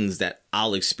certain things that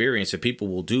I'll experience or people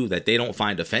will do that they don't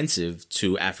find offensive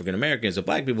to African Americans or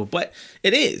black people, but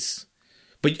it is.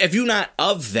 But if you're not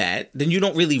of that, then you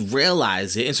don't really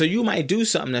realize it. And so you might do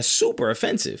something that's super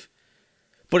offensive.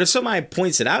 But if somebody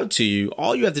points it out to you,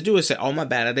 all you have to do is say, oh, my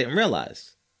bad, I didn't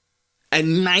realize.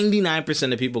 And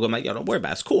 99% of people go like, yo, don't worry about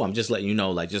it. It's cool. I'm just letting you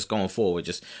know, like, just going forward,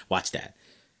 just watch that.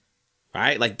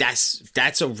 Right? Like,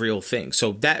 that's a real thing.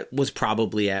 So that was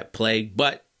probably at play.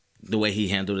 But the way he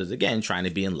handled it, again, trying to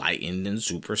be enlightened and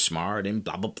super smart and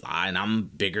blah, blah, blah. And I'm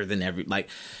bigger than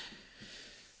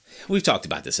we've talked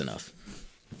about this enough.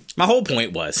 My whole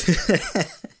point was,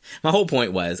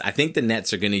 I think the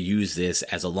Nets are going to use this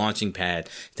as a launching pad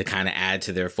to kind of add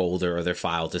to their folder or their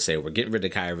file to say, we're getting rid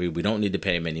of Kyrie. We don't need to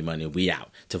pay him any money. We out,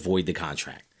 to void the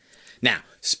contract. Now,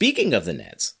 speaking of the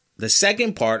Nets, the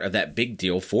second part of that big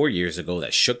deal 4 years ago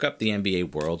that shook up the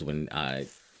NBA world when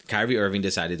Kyrie Irving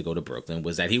decided to go to Brooklyn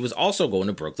was that he was also going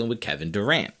to Brooklyn with Kevin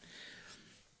Durant.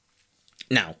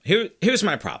 Now, here's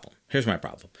my problem.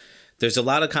 There's a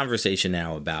lot of conversation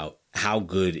now about how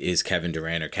good is Kevin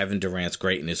Durant or Kevin Durant's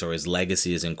greatness or his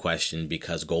legacy is in question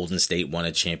because Golden State won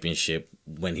a championship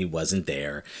when he wasn't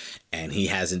there and he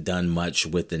hasn't done much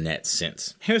with the Nets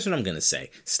since. Here's what I'm going to say.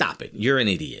 Stop it. You're an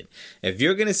idiot. If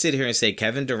you're going to sit here and say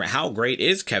Kevin Durant, how great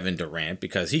is Kevin Durant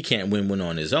because he can't win one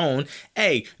on his own?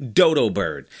 Hey, dodo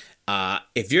bird.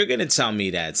 If you're going to tell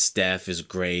me that Steph is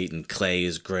great and Clay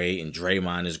is great and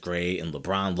Draymond is great and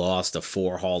LeBron lost to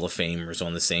 4 Hall of Famers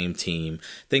on the same team,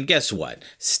 then guess what?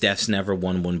 Steph's never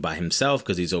won one by himself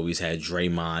because he's always had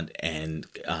Draymond and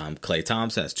Klay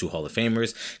Thompson. That's 2 Hall of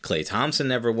Famers. Klay Thompson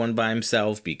never won by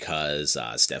himself because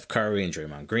Steph Curry and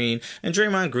Draymond Green. And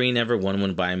Draymond Green never won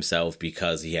one by himself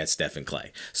because he had Steph and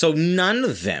Klay. So none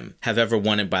of them have ever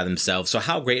won it by themselves. So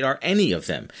how great are any of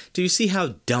them? Do you see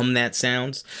how dumb that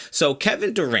sounds? So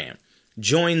Kevin Durant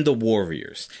joined the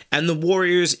Warriors, and the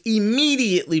Warriors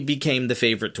immediately became the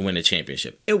favorite to win a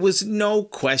championship. It was no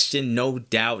question, no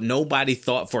doubt. Nobody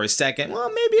thought for a second, well,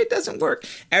 maybe it doesn't work.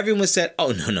 Everyone said,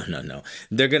 oh, no.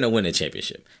 They're going to win a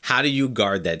championship. How do you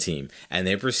guard that team? And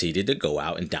they proceeded to go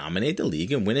out and dominate the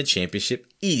league and win a championship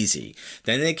easy.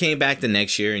 Then they came back the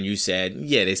next year and you said,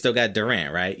 yeah, they still got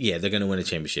Durant, right? Yeah, they're going to win a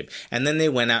championship. And then they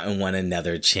went out and won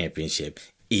another championship.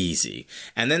 Easy.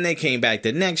 And then they came back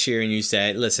the next year and you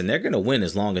said, listen, they're going to win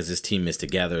as long as this team is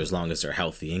together, as long as they're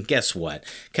healthy. And guess what?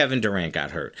 Kevin Durant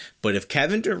got hurt. But if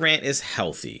Kevin Durant is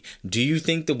healthy, do you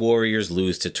think the Warriors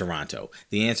lose to Toronto?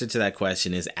 The answer to that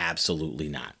question is absolutely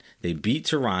not. They beat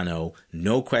Toronto,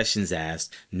 no questions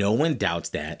asked. No one doubts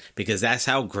that because that's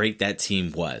how great that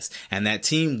team was. And that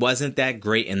team wasn't that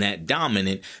great and that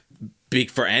dominant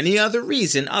for any other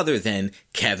reason other than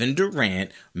Kevin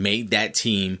Durant made that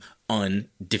team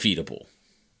undefeatable.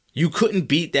 You couldn't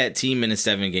beat that team in a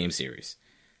 7-game series.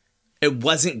 It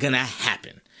wasn't going to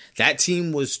happen. That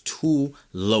team was too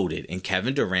loaded, and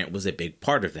Kevin Durant was a big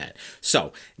part of that.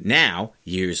 So now,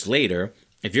 years later,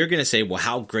 if you're going to say, well,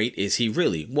 how great is he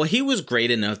really? Well, he was great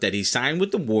enough that he signed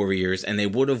with the Warriors and they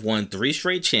would have won 3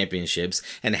 straight championships.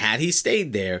 And had he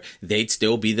stayed there, they'd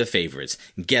still be the favorites.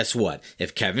 Guess what?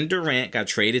 If Kevin Durant got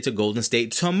traded to Golden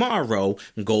State tomorrow,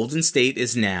 Golden State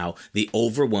is now the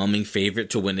overwhelming favorite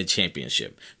to win a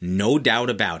championship. No doubt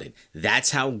about it.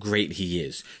 That's how great he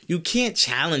is. You can't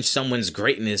challenge someone's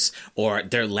greatness or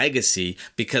their legacy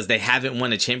because they haven't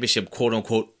won a championship, quote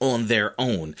unquote, on their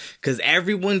own. Because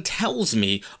everyone tells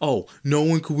me, oh, no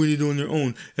one could win it on their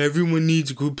own. Everyone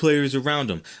needs good players around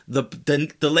them. The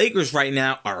Lakers right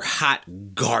now are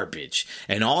hot garbage.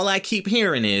 And all I keep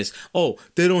hearing is, oh,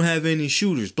 they don't have any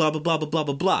shooters, blah, blah, blah, blah, blah,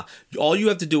 blah, blah. All you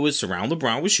have to do is surround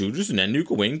LeBron with shooters and then you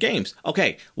can win games.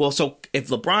 Okay, well, so if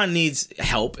LeBron needs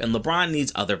help and LeBron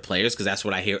needs other players, because that's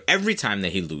what I hear every time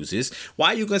that he loses, why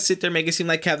are you going to sit there and make it seem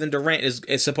like Kevin Durant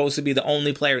is supposed to be the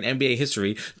only player in NBA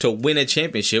history to win a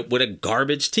championship with a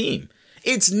garbage team?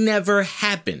 It's never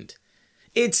happened.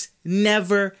 It's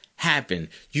never happened.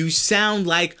 You sound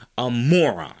like a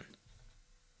moron.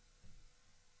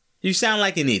 You sound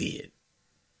like an idiot.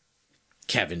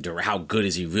 Kevin Durant, how good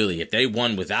is he really? If they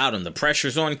won without him, the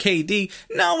pressure's on KD.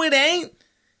 No, it ain't.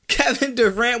 Kevin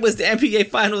Durant was the NBA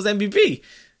Finals MVP.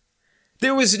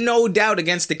 There was no doubt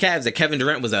against the Cavs that Kevin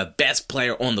Durant was the best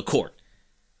player on the court.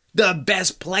 The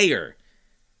best player.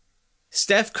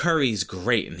 Steph Curry's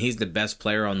great, and he's the best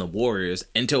player on the Warriors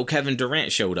until Kevin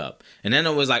Durant showed up. And then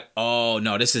it was like, oh,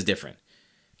 no, this is different.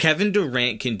 Kevin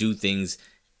Durant can do things.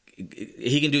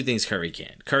 He can do things Curry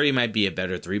can. Curry might be a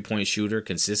better three-point shooter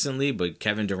consistently, but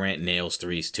Kevin Durant nails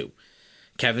threes too.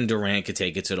 Kevin Durant could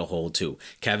take it to the hole too.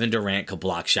 Kevin Durant could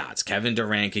block shots. Kevin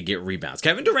Durant could get rebounds.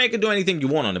 Kevin Durant could do anything you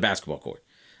want on the basketball court.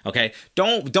 Okay?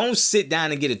 Don't sit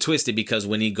down and get it twisted because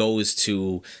when he goes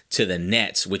to the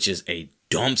Nets, which is a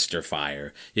dumpster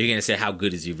fire, you're going to say, how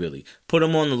good is he really? Put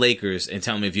him on the Lakers and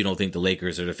tell me if you don't think the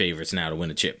Lakers are the favorites now to win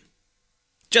a chip.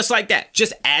 Just like that.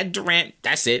 Just add Durant.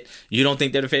 That's it. You don't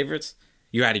think they're the favorites?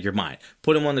 You're out of your mind.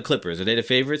 Put them on the Clippers. Are they the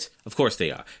favorites? Of course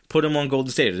they are. Put them on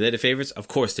Golden State. Are they the favorites? Of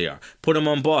course they are. Put them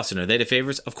on Boston. Are they the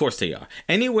favorites? Of course they are.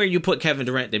 Anywhere you put Kevin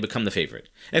Durant, they become the favorite.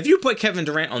 If you put Kevin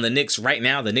Durant on the Knicks right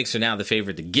now, the Knicks are now the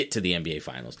favorite to get to the NBA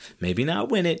Finals. Maybe not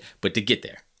win it, but to get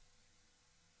there.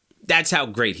 That's how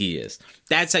great he is.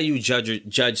 That's how you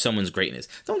judge someone's greatness.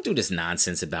 Don't do this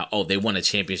nonsense about, oh, they won a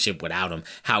championship without him.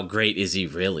 How great is he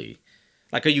really?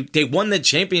 Like, they won the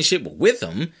championship with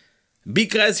him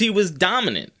because he was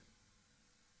dominant.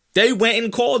 They went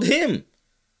and called him.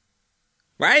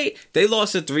 Right? They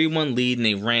lost a 3-1 lead and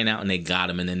they ran out and they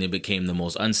got him, and then they became the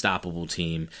most unstoppable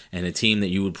team and a team that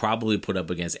you would probably put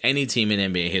up against any team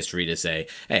in NBA history to say,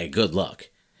 hey, good luck.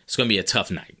 It's going to be a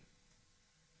tough night.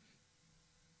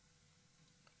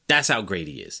 That's how great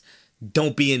he is.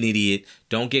 Don't be an idiot.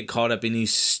 Don't get caught up in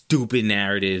these stupid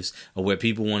narratives of where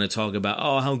people want to talk about,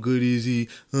 oh, how good is he?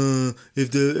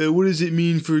 What does it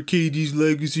mean for KD's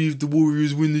legacy if the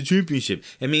Warriors win the championship?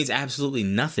 It means absolutely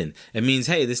nothing. It means,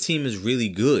 hey, this team is really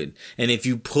good. And if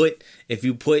you put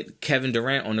Kevin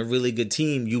Durant on a really good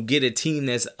team, you get a team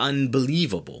that's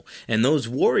unbelievable. And those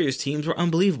Warriors teams were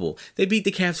unbelievable. They beat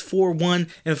the Cavs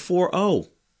 4-1 and 4-0.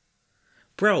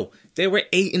 Bro, they were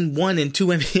 8-1 in 2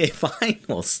 NBA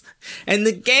Finals. And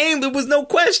the game, there was no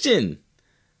question.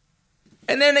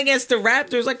 And then against the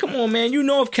Raptors, like, come on, man. You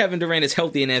know if Kevin Durant is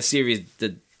healthy in that series,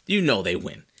 you know they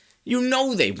win. You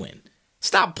know they win.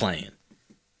 Stop playing.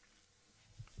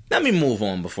 Let me move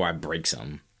on before I break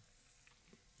something.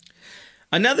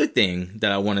 Another thing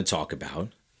that I want to talk about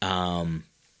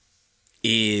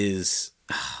is...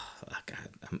 Oh, God,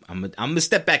 I'm going to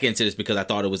step back into this because I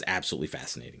thought it was absolutely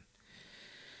fascinating.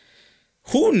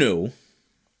 Who knew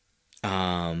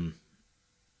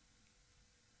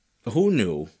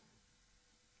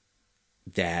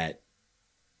that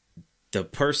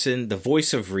the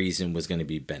voice of reason was going to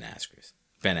be Ben Askren?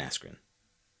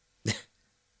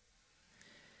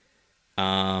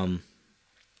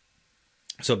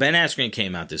 So Ben Askren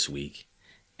came out this week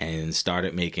and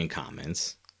started making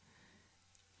comments.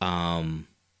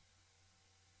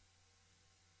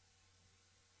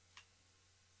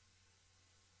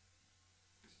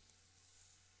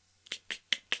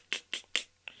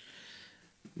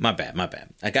 My bad.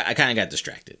 I kind of got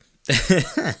distracted.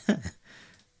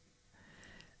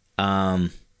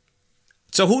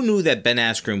 So who knew that Ben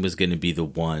Askren was going to be the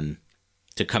one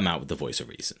to come out with the voice of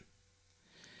reason?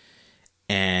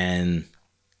 And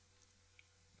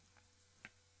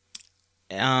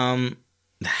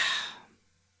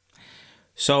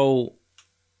so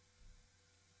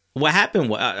what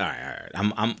happened? All right.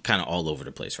 I'm kind of all over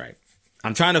the place, right?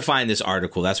 I'm trying to find this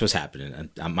article. That's what's happening.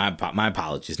 My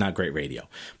apologies. Not great radio.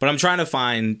 But I'm trying to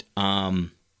find the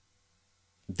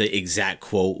exact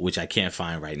quote, which I can't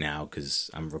find right now because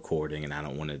I'm recording and I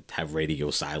don't want to have radio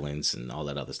silence and all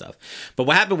that other stuff. But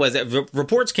what happened was that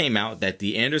reports came out that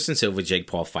the Anderson Silva-Jake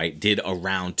Paul fight did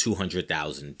around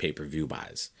 200,000 pay-per-view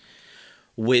buys,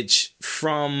 which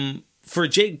for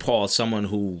Jake Paul, someone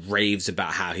who raves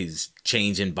about how he's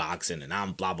changing boxing and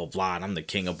I'm blah, blah, blah, and I'm the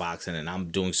king of boxing and I'm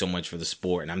doing so much for the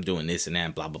sport and I'm doing this and that,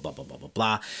 and blah, blah, blah, blah, blah, blah,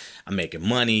 blah. I'm making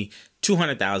money.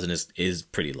 200,000 is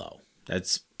pretty low.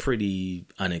 That's pretty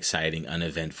unexciting,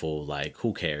 uneventful. Like,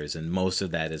 who cares? And most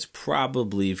of that is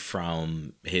probably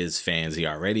from his fans he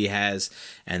already has.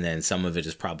 And then some of it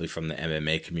is probably from the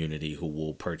MMA community who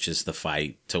will purchase the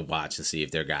fight to watch and see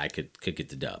if their guy could get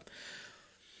the dub.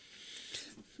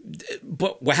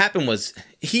 But what happened was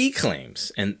he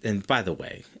claims, and by the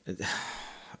way,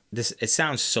 it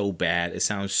sounds so bad. It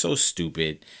sounds so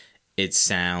stupid. It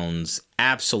sounds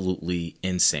absolutely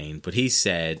insane. But he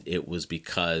said it was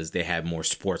because they had more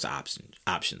sports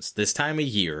options. This time of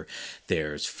year,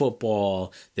 there's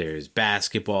football, there's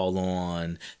basketball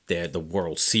on, the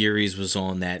World Series was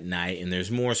on that night, and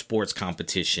there's more sports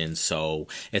competition. So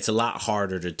it's a lot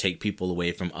harder to take people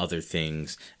away from other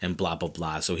things and blah, blah,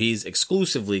 blah. So he's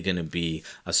exclusively going to be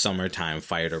a summertime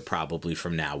fighter probably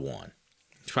from now on.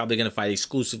 He's probably going to fight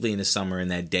exclusively in the summer in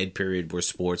that dead period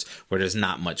where there's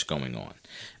not much going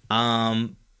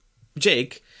on.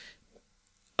 Jake,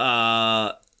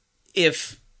 hold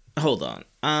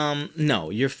on.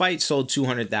 No, your fight sold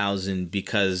 200,000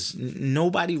 because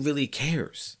nobody really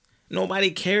cares. Nobody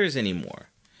cares anymore.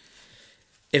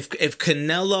 If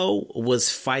Canelo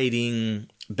was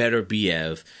fighting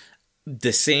Beterbiev,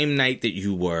 the same night that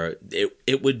you were,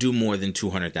 it would do more than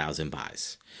 200,000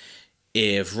 buys.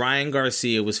 If Ryan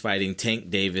Garcia was fighting Tank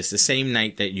Davis the same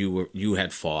night that you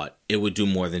had fought, it would do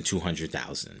more than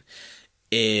 200,000.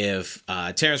 If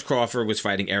Terrence Crawford was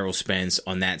fighting Errol Spence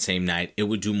on that same night, it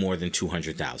would do more than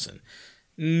 200,000.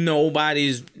 No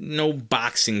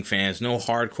boxing fans, no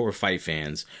hardcore fight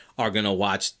fans are going to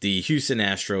watch the Houston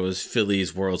Astros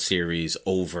Phillies World Series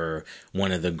over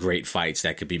one of the great fights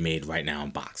that could be made right now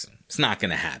in boxing. It's not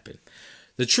going to happen.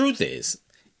 The truth is,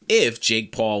 if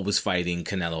Jake Paul was fighting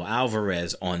Canelo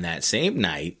Alvarez on that same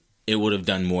night, it would have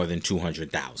done more than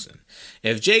 200,000.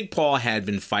 If Jake Paul had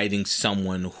been fighting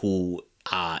someone who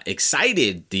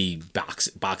excited the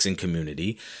boxing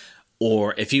community,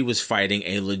 or if he was fighting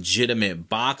a legitimate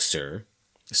boxer,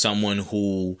 someone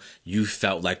who you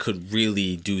felt like could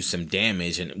really do some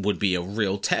damage and would be a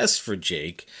real test for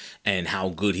Jake and how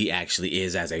good he actually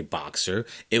is as a boxer,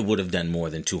 it would have done more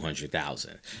than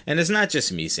 200,000. And it's not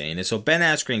just me saying it. So Ben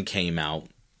Askren came out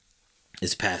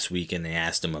this past week and they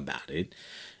asked him about it.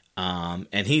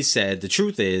 And he said, the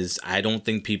truth is, I don't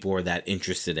think people are that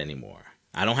interested anymore.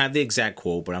 I don't have the exact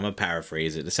quote, but I'm going to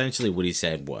paraphrase it. Essentially what he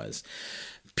said was,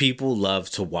 people love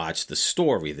to watch the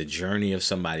story, the journey of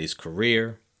somebody's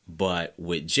career. But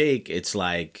with Jake, it's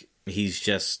like he's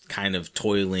just kind of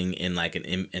toiling in like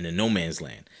in a no man's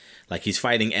land. Like he's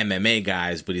fighting MMA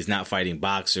guys, but he's not fighting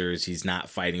boxers. He's not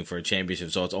fighting for a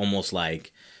championship. So it's almost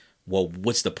like, well,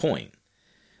 what's the point?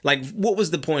 Like, what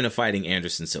was the point of fighting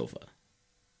Anderson Silva?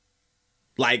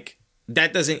 Like,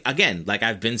 that doesn't, again, like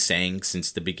I've been saying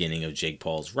since the beginning of Jake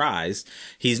Paul's rise,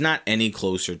 he's not any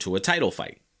closer to a title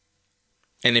fight.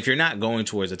 And if you're not going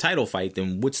towards a title fight,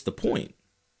 then what's the point?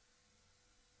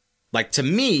 Like, to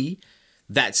me,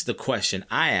 that's the question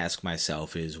I ask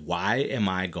myself is, why am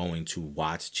I going to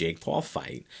watch Jake Paul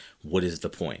fight? What is the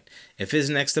point? If his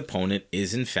next opponent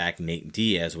is, in fact, Nate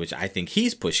Diaz, which I think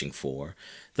he's pushing for,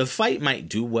 the fight might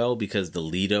do well because the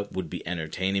lead-up would be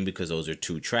entertaining because those are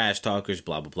two trash talkers,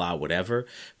 blah, blah, blah, whatever.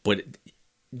 But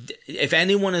if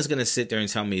anyone is going to sit there and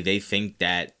tell me they think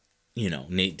that, you know,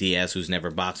 Nate Diaz, who's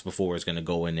never boxed before, is going to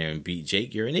go in there and beat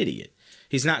Jake, you're an idiot.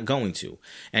 He's not going to.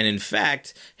 And in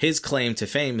fact, his claim to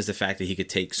fame is the fact that he could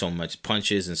take so much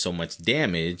punches and so much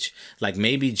damage. Like,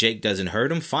 maybe Jake doesn't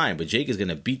hurt him, fine, but Jake is going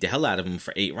to beat the hell out of him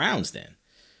for 8 rounds then.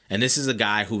 And this is a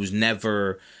guy who's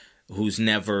never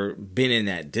been in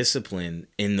that discipline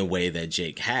in the way that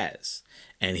Jake has.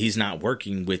 And he's not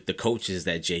working with the coaches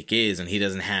that Jake is, and he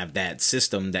doesn't have that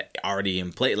system that already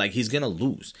in play. Like, he's going to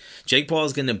lose. Jake Paul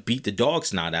is going to beat the dog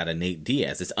snot out of Nate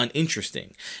Diaz. It's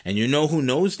uninteresting. And you know who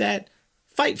knows that?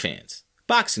 Fight fans,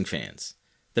 boxing fans,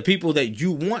 the people that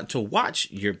you want to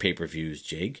watch your pay-per-views,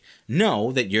 Jake,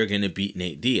 know that you're going to beat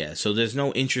Nate Diaz. So there's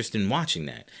no interest in watching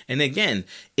that. And again,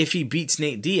 if he beats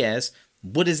Nate Diaz,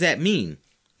 what does that mean?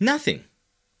 Nothing.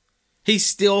 He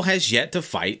still has yet to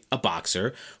fight a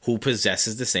boxer who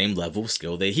possesses the same level of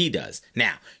skill that he does.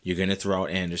 Now, you're going to throw out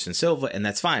Anderson Silva, and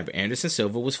that's fine, but Anderson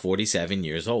Silva was 47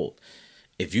 years old.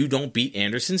 If you don't beat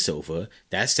Anderson Silva,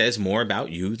 that says more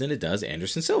about you than it does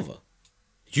Anderson Silva.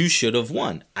 You should have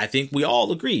won. I think we all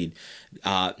agreed.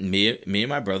 Me and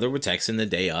my brother were texting the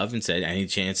day of and said, any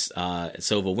chance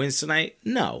Silva wins tonight?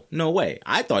 No way.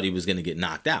 I thought he was going to get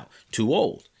knocked out. Too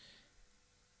old.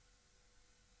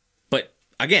 But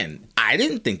again, I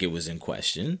didn't think it was in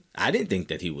question. I didn't think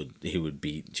that he would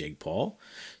beat Jake Paul.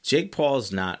 Jake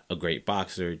Paul's not a great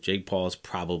boxer. Jake Paul's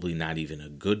probably not even a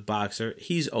good boxer.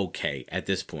 He's okay at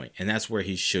this point, and that's where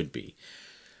he should be.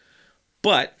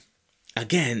 But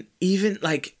again, even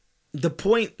like the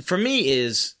point for me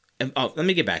is, let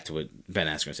me get back to what Ben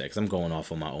Askren said because I'm going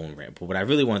off on my own rant. But what I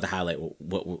really wanted to highlight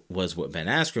what Ben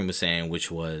Askren was saying, which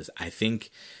was, I think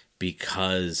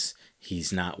because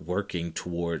he's not working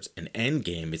towards an end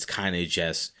game, it's kind of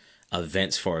just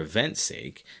events for events'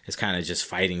 sake. It's kind of just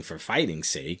fighting for fighting's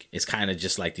sake. It's kind of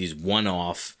just like these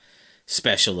one-off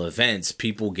special events.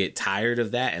 People get tired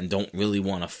of that and don't really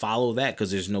want to follow that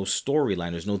because there's no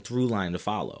storyline, there's no through line to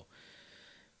follow.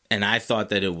 And I thought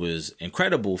that it was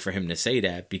incredible for him to say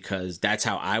that because that's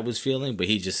how I was feeling, but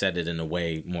he just said it in a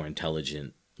way more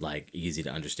intelligent, like easy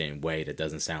to understand way that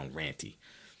doesn't sound ranty.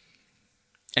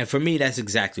 And for me, that's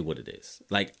exactly what it is.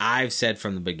 Like I've said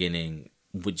from the beginning,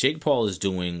 what Jake Paul is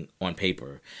doing on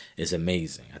paper is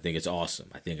amazing. I think it's awesome.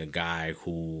 I think a guy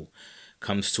who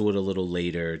comes to it a little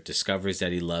later, discovers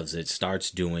that he loves it,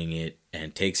 starts doing it,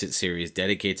 and takes it serious,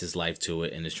 dedicates his life to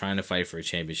it, and is trying to fight for a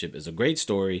championship is a great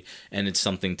story, and it's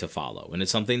something to follow. And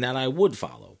it's something that I would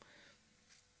follow.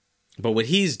 But what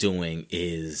he's doing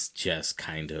is just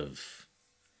kind of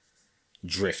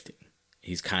drifting.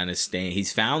 He's kind of staying.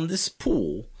 He's found this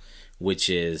pool which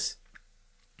is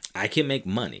I can make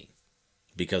money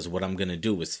because what I'm going to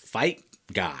do is fight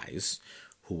guys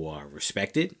who are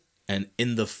respected and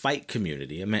in the fight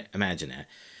community. Imagine that.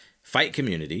 Fight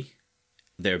community.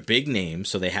 They're big names,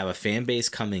 so they have a fan base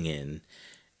coming in,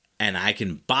 and I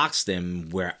can box them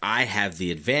where I have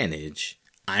the advantage.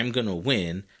 I'm going to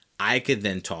win. I could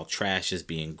then talk trash as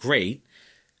being great.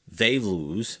 They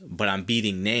lose, but I'm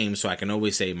beating names, so I can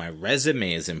always say my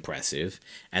resume is impressive.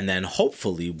 And then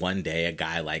hopefully one day a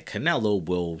guy like Canelo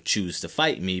will choose to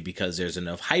fight me because there's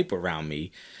enough hype around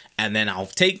me. And then I'll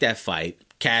take that fight,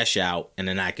 cash out, and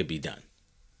then I could be done.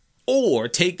 Or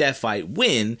take that fight,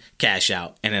 win, cash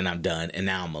out, and then I'm done, and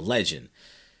now I'm a legend.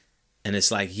 And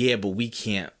it's like, yeah, but we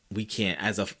can't,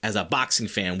 as a boxing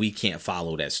fan, we can't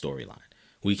follow that storyline.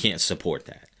 We can't support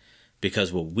that.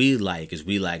 Because what we like is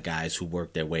we like guys who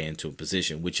work their way into a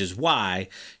position, which is why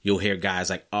you'll hear guys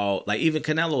like, oh, like even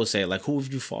Canelo will say, like, who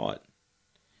have you fought?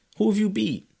 Who have you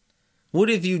beat? What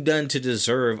have you done to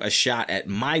deserve a shot at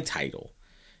my title?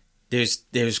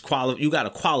 You got to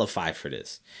qualify for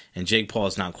this. And Jake Paul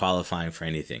is not qualifying for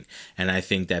anything. And I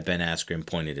think that Ben Askren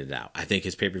pointed it out. I think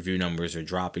his pay-per-view numbers are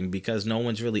dropping because no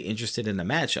one's really interested in the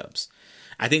matchups.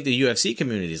 I think the UFC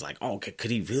community is like, oh,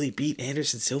 could he really beat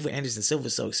Anderson Silva? Anderson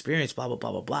Silva's so experienced, blah, blah,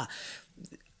 blah, blah, blah.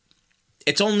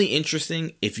 It's only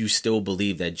interesting if you still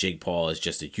believe that Jake Paul is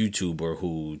just a YouTuber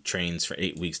who trains for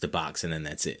 8 weeks to box and then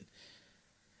that's it.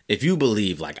 If you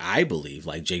believe, like I believe,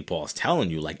 like Jake Paul is telling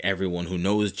you, like everyone who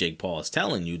knows Jake Paul is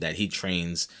telling you that he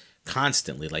trains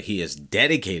constantly, like he is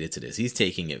dedicated to this, he's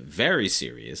taking it very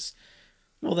serious,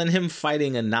 well, then him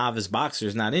fighting a novice boxer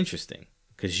is not interesting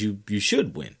because you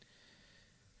should win.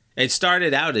 It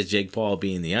started out as Jake Paul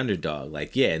being the underdog,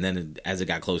 like, yeah, and then as it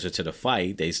got closer to the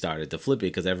fight, they started to flip it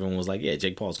because everyone was like, yeah,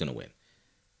 Jake Paul's going to win.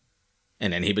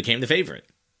 And then he became the favorite.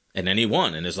 And then he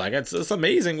won. And it's like, it's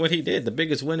amazing what he did. The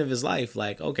biggest win of his life.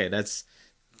 Like, okay,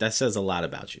 that says a lot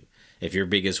about you. If your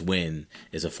biggest win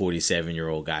is a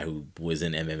 47-year-old guy who was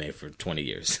in MMA for 20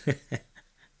 years.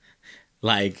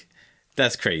 Like,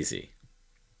 that's crazy.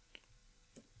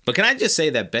 But can I just say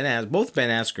that both Ben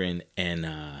Askren and,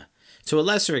 to a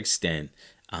lesser extent,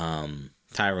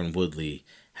 Tyron Woodley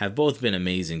have both been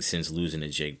amazing since losing to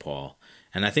Jake Paul.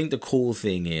 And I think the cool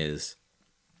thing is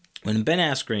when Ben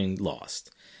Askren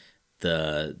lost,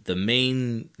 the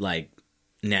main like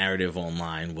narrative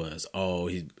online was, oh,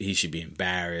 he should be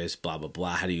embarrassed, blah, blah,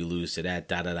 blah. How do you lose to that?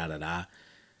 Da, da, da, da, da.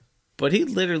 But he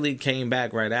literally came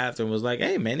back right after and was like,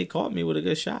 hey, man, he caught me with a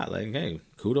good shot. Like, hey,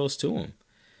 kudos to him.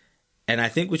 And I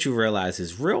think what you realize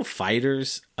is real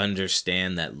fighters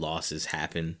understand that losses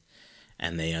happen.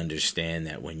 And they understand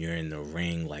that when you're in the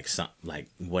ring, like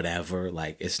whatever,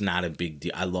 like it's not a big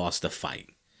deal. I lost a fight.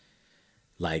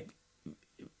 Like,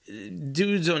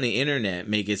 dudes on the internet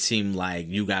make it seem like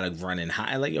you gotta run and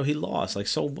hide. Like, yo, he lost. Like,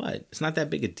 so what? It's not that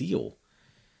big a deal.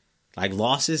 Like,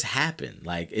 losses happen.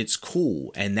 Like, it's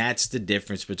cool. And that's the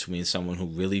difference between someone who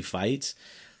really fights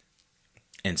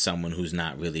and someone who's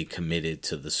not really committed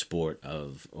to the sport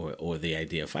of or the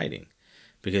idea of fighting.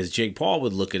 Because Jake Paul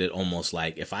would look at it almost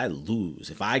like, if I lose,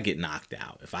 if I get knocked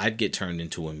out, if I get turned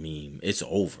into a meme, it's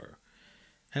over.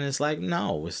 And it's like,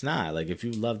 no, it's not. Like, if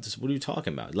you love this, what are you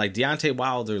talking about? Like, Deontay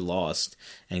Wilder lost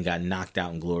and got knocked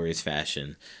out in glorious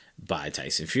fashion by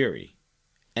Tyson Fury.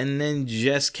 And then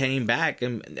just came back,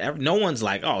 and no one's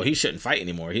like, oh, he shouldn't fight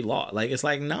anymore. He lost. Like, it's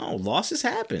like, no, losses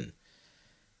happen.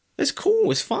 It's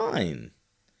cool. It's fine.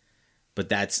 But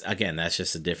that's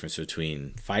just the difference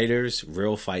between fighters,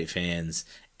 real fight fans,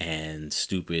 and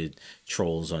stupid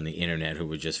trolls on the internet who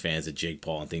were just fans of Jake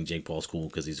Paul and think Jake Paul's cool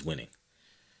because he's winning.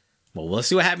 Well, let's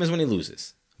see what happens when he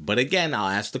loses. But again, I'll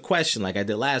ask the question like I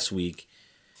did last week.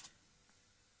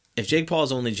 If Jake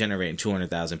Paul's only generating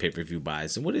 200,000 pay-per-view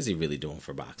buys, then what is he really doing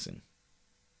for boxing?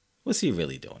 What's he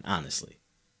really doing, honestly?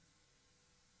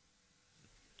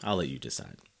 I'll let you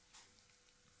decide.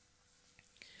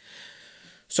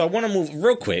 So I want to move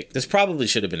real quick. This probably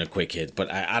should have been a quick hit,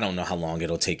 but I don't know how long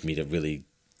it'll take me to really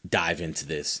dive into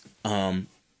this. Hendon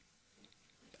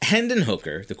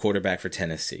Hooker, the quarterback for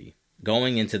Tennessee,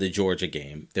 going into the Georgia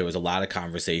game, there was a lot of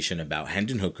conversation about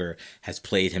Hendon Hooker has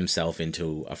played himself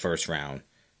into the first round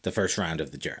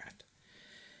of the draft.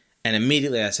 And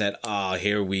immediately I said, oh,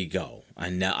 here we go.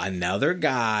 Another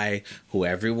guy who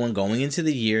everyone going into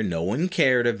the year, no one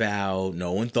cared about,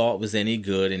 no one thought was any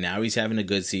good, and now he's having a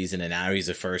good season, and now he's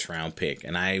a first-round pick.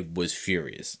 And I was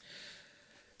furious.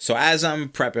 So as I'm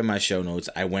prepping my show notes,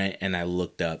 I went and I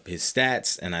looked up his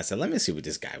stats, and I said, let me see what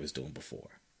this guy was doing before.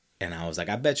 And I was like,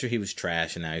 I bet you he was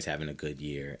trash, and now he's having a good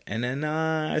year. And then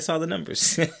I saw the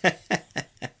numbers.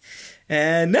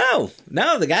 And no,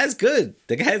 the guy's good.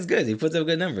 The guy's good. He puts up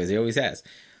good numbers. He always has.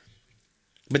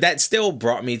 But that still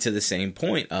brought me to the same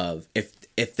point of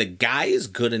if the guy is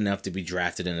good enough to be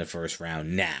drafted in the first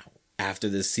round now, after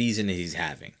the season that he's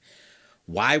having,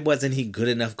 why wasn't he good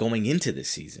enough going into the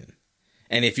season?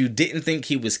 And if you didn't think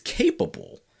he was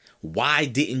capable, why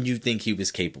didn't you think he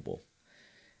was capable?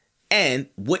 And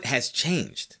what has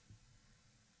changed?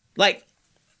 Like,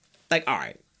 all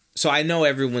right. So I know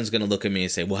everyone's going to look at me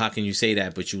and say, well, how can you say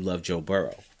that, but you love Joe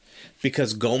Burrow?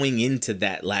 Because going into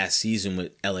that last season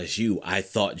with LSU, I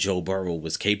thought Joe Burrow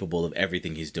was capable of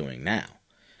everything he's doing now.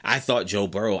 I thought Joe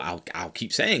Burrow, I'll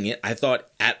keep saying it, I thought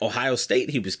at Ohio State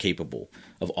he was capable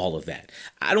of all of that.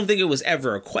 I don't think it was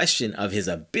ever a question of his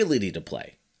ability to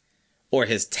play or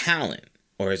his talent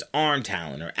or his arm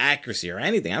talent or accuracy or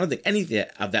anything. I don't think anything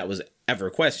of that was ever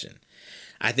a question.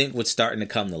 I think what's starting to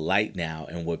come to light now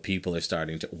and what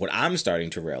I'm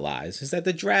starting to realize is that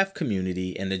the draft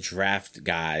community and the draft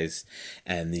guys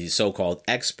and the so-called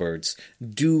experts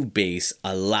do base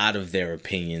a lot of their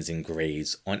opinions and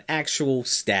grades on actual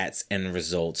stats and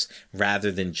results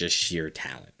rather than just sheer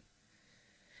talent.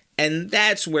 And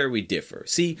that's where we differ.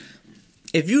 See,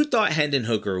 if you thought Hendon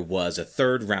Hooker was a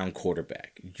third-round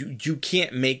quarterback, you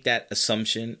can't make that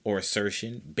assumption or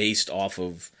assertion based off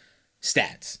of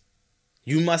stats.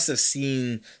 You must have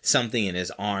seen something in his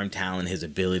arm talent, his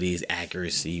abilities,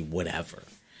 accuracy, whatever.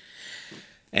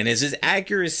 And is his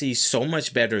accuracy so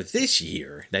much better this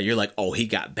year that you're like, oh, he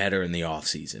got better in the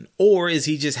offseason? Or is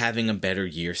he just having a better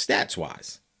year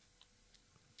stats-wise?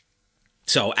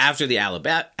 So after the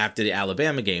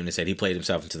Alabama game, they said he played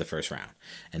himself into the first round.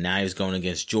 And now he's going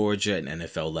against Georgia, an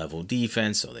NFL-level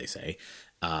defense, so they say.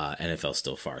 NFL's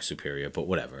still far superior, but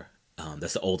whatever.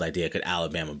 That's the old idea. Could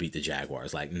Alabama beat the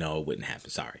Jaguars? Like, no, it wouldn't happen.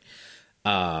 Sorry.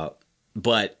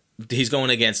 But he's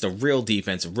going against a real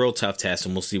defense, a real tough test,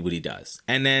 and we'll see what he does.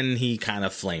 And then he kind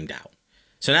of flamed out.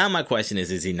 So now my question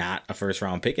is he not a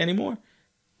first-round pick anymore?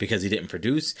 Because he didn't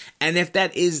produce? And if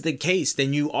that is the case,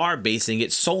 then you are basing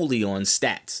it solely on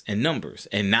stats and numbers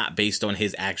and not based on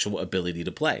his actual ability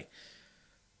to play.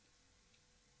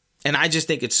 And I just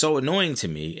think it's so annoying to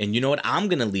me. And you know what? I'm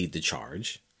going to lead the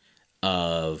charge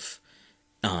of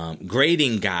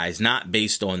grading guys not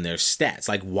based on their stats.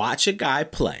 Like, watch a guy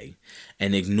play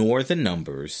and ignore the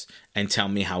numbers and tell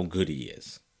me how good he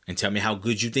is and tell me how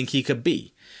good you think he could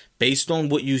be based on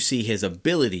what you see his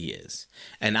ability is.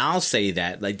 And I'll say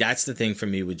that, like, that's the thing for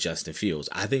me with Justin Fields.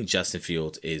 I think Justin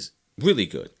Fields is really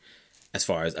good as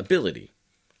far as ability.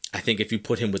 I think if you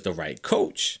put him with the right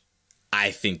coach, I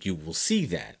think you will see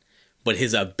that. But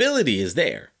his ability is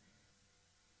there.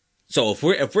 So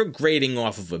if we're grading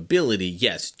off of ability,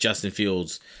 yes, Justin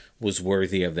Fields was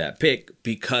worthy of that pick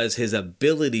because his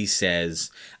ability says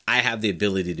I have the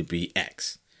ability to be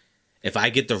X. If I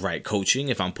get the right coaching,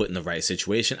 if I'm put in the right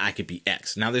situation, I could be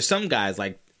X. Now there's some guys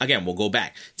like, again, we'll go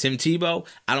back. Tim Tebow,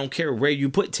 I don't care where you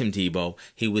put Tim Tebow,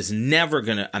 he was never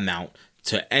going to amount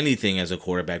to anything as a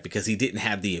quarterback because he didn't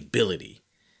have the ability.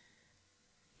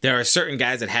 There are certain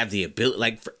guys that have the ability,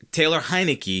 like Taylor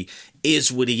Heineke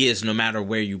is what he is no matter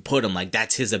where you put him. Like,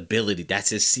 that's his ability. That's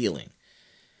his ceiling.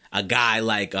 A guy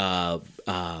like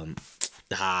Brian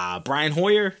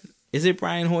Hoyer. Is it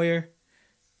Brian Hoyer?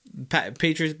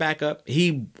 Patriots backup.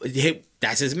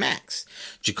 That's his max.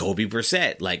 Jacoby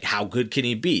Brissett. Like, how good can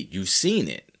he be? You've seen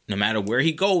it. No matter where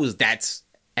he goes, that's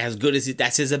as good as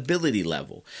that's his ability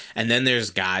level. And then there's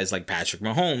guys like Patrick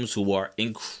Mahomes who are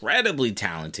incredibly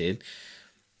talented.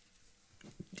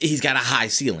 He's got a high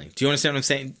ceiling. Do you understand what I'm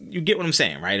saying? You get what I'm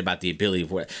saying, right? About the ability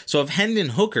of what. So if Hendon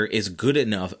Hooker is good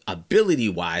enough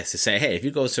ability-wise to say, hey, if he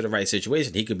goes to the right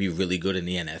situation, he could be really good in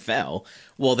the NFL,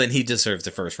 well, then he deserves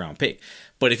the first-round pick.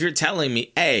 But if you're telling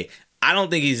me, hey, I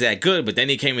don't think he's that good, but then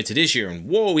he came into this year and,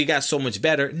 whoa, he got so much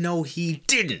better. No, he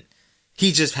didn't.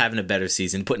 He's just having a better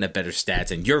season, putting up better stats,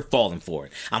 and you're falling for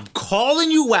it. I'm calling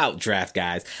you out, draft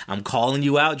guys. I'm calling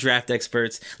you out, draft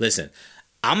experts. Listen,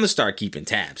 I'm going to start keeping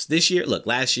tabs. This year, look,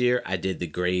 last year I did the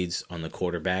grades on the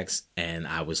quarterbacks and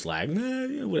I was like,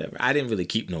 whatever. I didn't really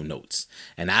keep no notes.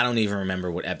 And I don't even remember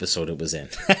what episode it was in.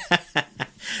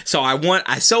 So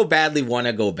I so badly want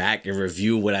to go back and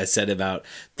review what I said about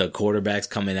the quarterbacks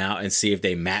coming out and see if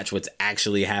they match what's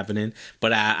actually happening.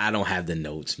 But I don't have the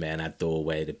notes, man. I throw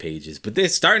away the pages. But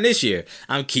starting this year,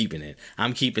 I'm keeping it.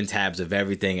 I'm keeping tabs of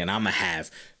everything, and I'm going to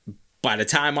have, by the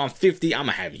time I'm 50, I'm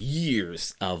going to have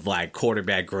years of like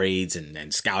quarterback grades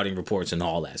and scouting reports and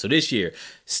all that. So this year,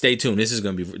 stay tuned. This is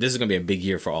going to be a big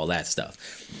year for all that stuff.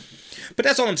 But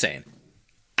that's all I'm saying.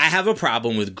 I have a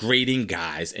problem with grading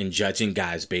guys and judging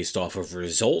guys based off of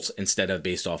results instead of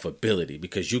based off ability,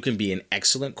 because you can be an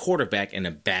excellent quarterback in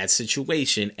a bad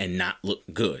situation and not look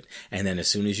good. And then as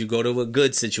soon as you go to a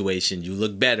good situation, you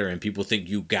look better and people think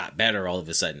you got better all of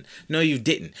a sudden. No, you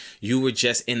didn't. You were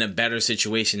just in a better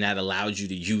situation that allowed you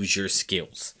to use your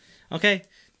skills. Okay?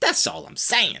 That's all I'm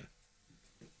saying.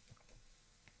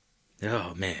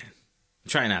 Oh, man. I'm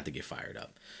trying not to get fired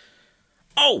up.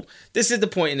 Oh, this is the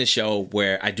point in the show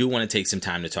where I do want to take some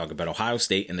time to talk about Ohio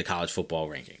State and the college football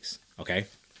rankings. Okay?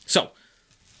 So,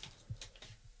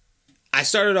 I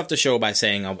started off the show by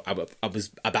saying I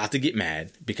was about to get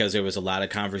mad because there was a lot of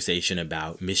conversation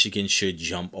about Michigan should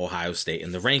jump Ohio State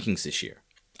in the rankings this year.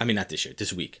 I mean, not this year,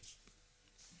 this week.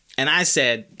 And I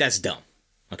said, that's dumb.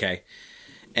 Okay?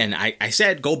 And I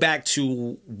said, go back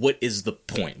to what is the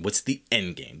point? What's the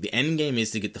end game? The end game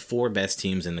is to get the 4 best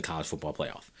teams in the college football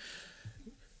playoff.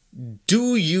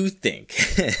 Do you think,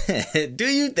 here's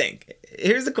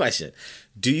the question.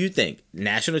 Do you think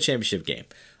national championship game,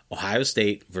 Ohio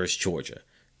State versus Georgia,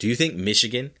 do you think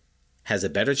Michigan has a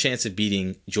better chance of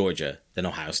beating Georgia than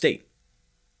Ohio State?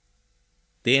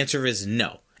 The answer is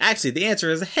no. Actually, the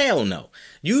answer is hell no.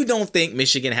 You don't think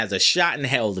Michigan has a shot in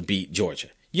hell to beat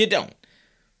Georgia. You don't.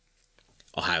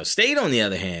 Ohio State, on the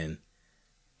other hand,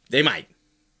 they might.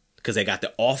 Because they got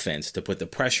the offense to put the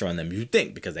pressure on them, you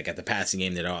think, because they got the passing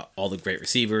game, that are all the great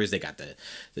receivers, they got the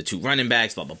 2 running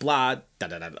backs, blah, blah, blah,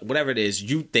 whatever it is,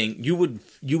 you think you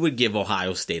would give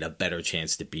Ohio State a better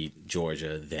chance to beat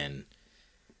Georgia than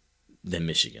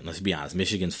Michigan. Let's be honest,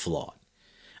 Michigan's flawed.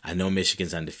 I know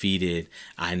Michigan's undefeated.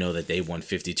 I know that they won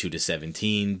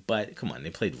 52-17, but come on,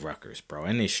 they played Rutgers, bro,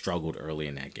 and they struggled early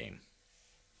in that game.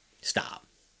 Stop.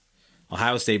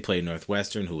 Ohio State played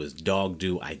Northwestern, who was dog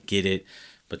doo. I get it.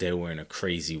 But they were in a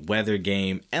crazy weather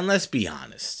game. And let's be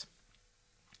honest.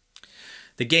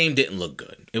 The game didn't look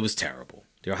good. It was terrible.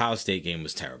 The Ohio State game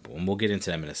was terrible. And we'll get into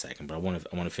them in a second. But I want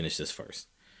to finish this first.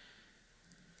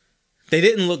 They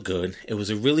didn't look good. It was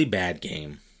a really bad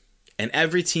game. And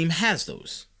every team has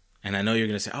those. And I know you're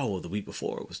going to say, oh, well, the week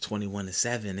before it was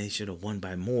 21-7. They should have won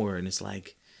by more. And it's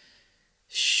like,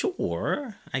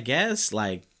 sure, I guess.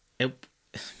 Like, it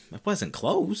wasn't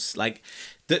close. Like,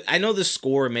 I know the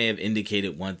score may have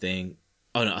indicated one thing.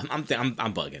 Oh no, I'm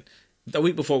bugging. The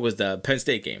week before was the Penn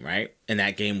State game, right? And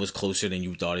that game was closer than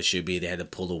you thought it should be. They had to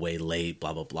pull away late,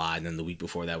 blah blah blah. And then the week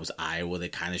before that was Iowa. They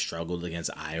kind of struggled against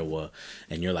Iowa,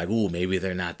 and you're like, ooh, maybe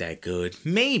they're not that good.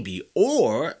 Maybe,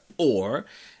 or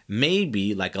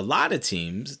maybe like a lot of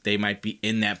teams, they might be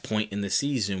in that point in the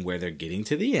season where they're getting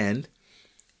to the end.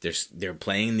 They're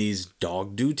playing these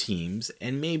dog do teams,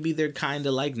 and maybe they're kind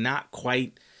of like not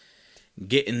quite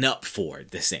getting up for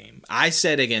it the same. I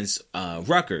said against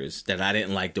Rutgers that I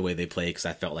didn't like the way they played because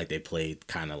I felt like they played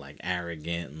kind of like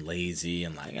arrogant and lazy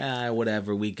and like,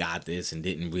 whatever, we got this, and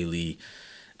didn't really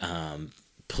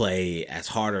play as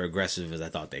hard or aggressive as I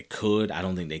thought they could. I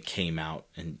don't think they came out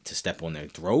and to step on their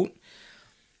throat.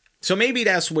 So maybe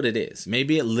that's what it is.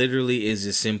 Maybe it literally is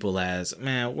as simple as,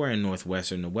 man, we're in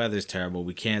Northwestern. The weather's terrible.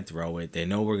 We can't throw it. They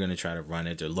know we're going to try to run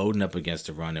it. They're loading up against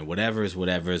the run, and whatever,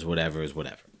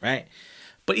 right?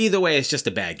 But either way, it's just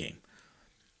a bad game.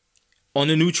 On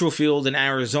the neutral field in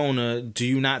Arizona, do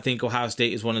you not think Ohio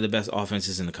State is one of the best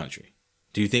offenses in the country?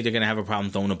 Do you think they're going to have a problem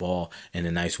throwing the ball in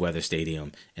a nice weather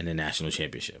stadium in the national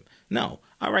championship? No.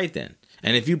 All right, then.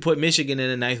 And if you put Michigan in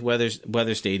a nice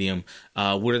weather stadium,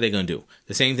 what are they going to do?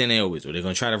 The same thing they always do. They're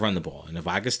going to try to run the ball. And if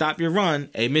I could stop your run,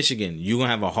 hey, Michigan, you're going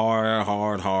to have a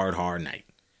hard night.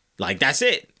 Like, that's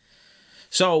it.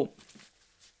 So,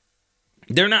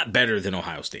 they're not better than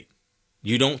Ohio State.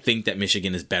 You don't think that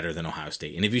Michigan is better than Ohio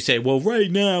State. And if you say, well,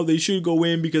 right now they should go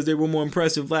in because they were more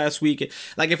impressive last week.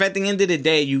 Like, if at the end of the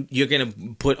day, you're going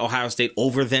to put Ohio State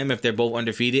over them if they're both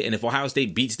undefeated. And if Ohio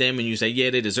State beats them and you say, yeah,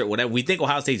 they deserve whatever. We think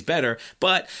Ohio State's better.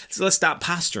 But let's stop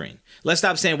posturing. Let's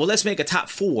stop saying, well, let's make a top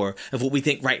 4 of what we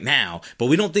think right now. But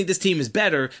we don't think this team is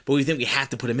better. But we think we have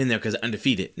to put them in there because they're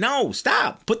undefeated. No,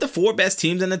 stop. Put the 4 best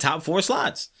teams in the top 4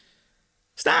 slots.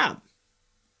 Stop.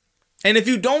 And if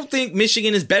you don't think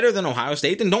Michigan is better than Ohio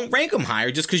State, then don't rank them higher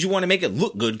just because you want to make it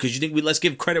look good because you think let's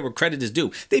give credit where credit is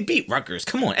due. They beat Rutgers.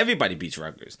 Come on, everybody beats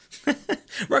Rutgers.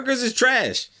 Rutgers is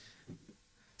trash.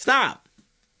 Stop.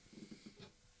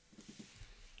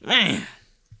 Man.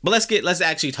 But let's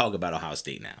actually talk about Ohio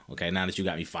State now, okay? Now that you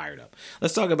got me fired up.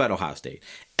 Let's talk about Ohio State.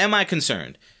 Am I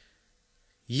concerned?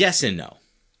 Yes and no.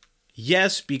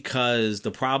 Yes, because the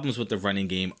problems with the running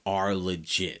game are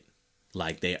legit.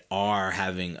 Like, they are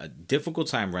having a difficult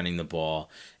time running the ball,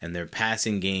 and their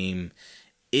passing game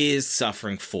is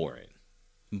suffering for it.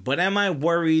 But am I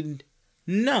worried?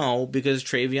 No, because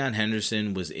Travion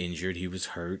Henderson was injured. He was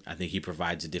hurt. I think he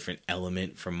provides a different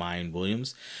element for Mayan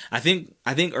Williams. I think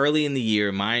early in the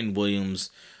year, Mayan Williams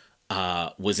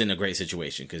was in a great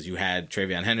situation because you had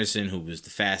Travion Henderson, who was the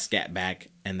fast scat back,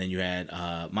 and then you had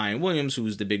Mayan Williams, who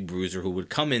was the big bruiser, who would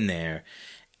come in there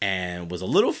and was a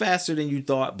little faster than you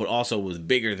thought, but also was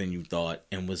bigger than you thought,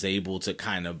 and was able to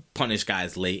kind of punish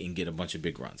guys late and get a bunch of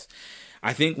big runs.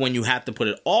 I think when you have to put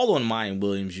it all on Mayan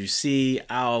Williams, you see,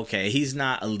 okay, he's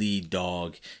not a lead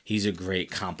dog. He's a great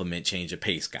complement change of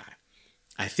pace guy.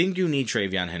 I think you need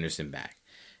Travion Henderson back.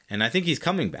 And I think he's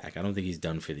coming back. I don't think he's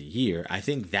done for the year. I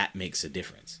think that makes a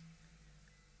difference.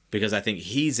 Because I think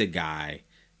he's a guy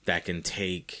that can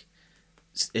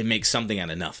make something out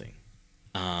of nothing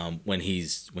when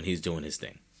he's doing his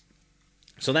thing.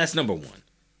 So that's number one.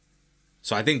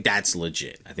 So I think that's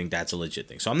legit. I think that's a legit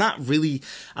thing. So I'm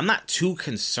not too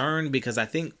concerned because I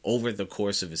think over the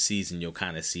course of a season, you'll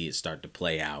kind of see it start to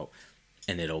play out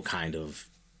and it'll kind of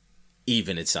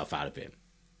even itself out a bit.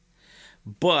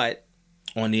 But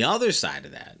on the other side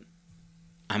of that,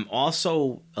 I'm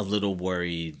also a little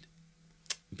worried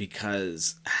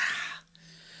because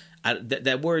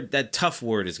that tough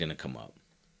word is going to come up,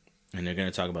 and they're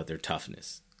going to talk about their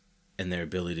toughness and their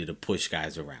ability to push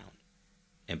guys around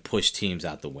and push teams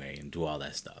out the way and do all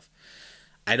that stuff.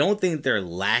 I don't think they're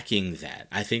lacking that.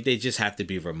 I think they just have to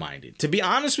be reminded. To be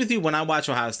honest with you, when I watch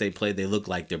Ohio State play, they look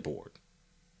like they're bored.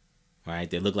 Right?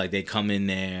 They look like they come in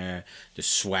there,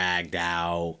 just swagged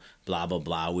out, blah, blah,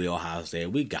 blah. We Ohio State,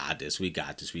 we got this, we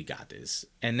got this, we got this.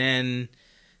 And then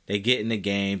they get in the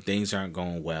game, things aren't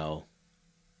going well,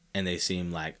 and they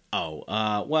seem like, well,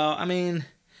 I mean,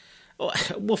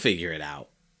 we'll figure it out.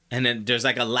 And then there's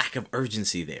like a lack of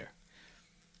urgency there.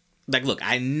 Like, look,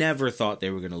 I never thought they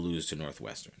were going to lose to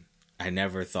Northwestern. I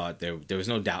never thought there was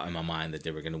no doubt in my mind that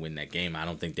they were going to win that game. I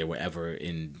don't think they were ever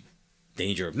in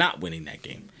danger of not winning that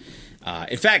game.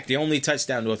 In fact, the only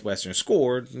touchdown Northwestern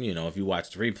scored, if you watch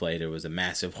the replay, there was a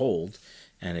massive hold,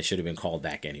 and it should have been called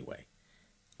back anyway.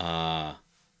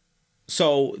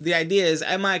 So the idea is,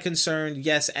 am I concerned?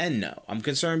 Yes and no. I'm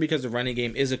concerned because the running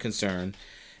game is a concern,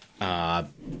 because,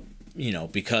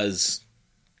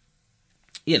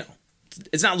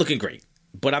 it's not looking great.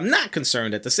 But I'm not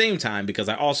concerned at the same time because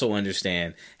I also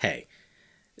understand, hey,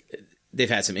 they've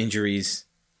had some injuries.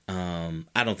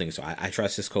 I don't think so. I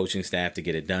trust this coaching staff to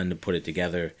get it done, to put it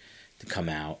together, to come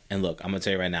out. And look, I'm going to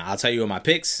tell you right now, I'll tell you my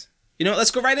picks.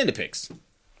 Let's go right into picks.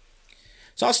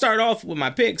 So I'll start off with my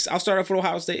picks. I'll start off with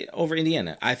Ohio State over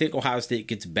Indiana. I think Ohio State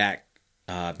gets back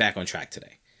on track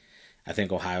today. I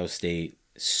think Ohio State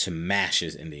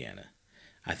smashes Indiana.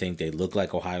 I think they look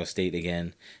like Ohio State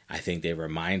again. I think they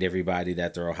remind everybody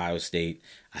that they're Ohio State.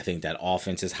 I think that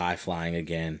offense is high-flying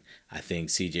again. I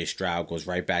think C.J. Stroud goes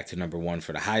right back to number one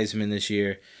for the Heisman this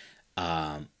year.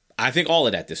 I think all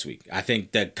of that this week. I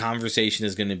think the conversation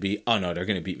is going to be, oh, no, they're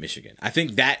going to beat Michigan. I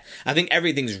think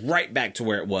everything's right back to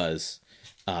where it was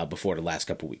before the last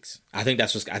couple weeks. I think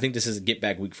this is a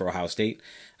get-back week for Ohio State.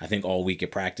 I think all week at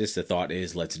practice, the thought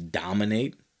is let's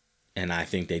dominate. And I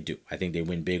think they do. I think they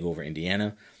win big over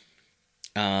Indiana.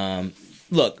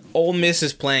 Look, Ole Miss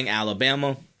is playing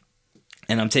Alabama,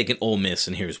 and I'm taking Ole Miss,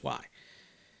 and here's why.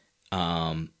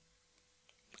 I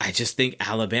just think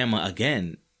Alabama,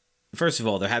 again, first of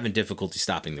all, they're having difficulty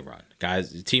stopping the run.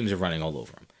 Guys, the teams are running all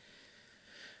over them.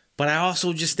 But I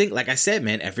also just think, like I said,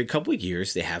 man, every couple of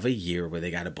years, they have a year where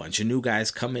they got a bunch of new guys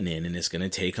coming in, and it's going to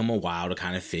take them a while to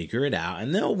kind of figure it out.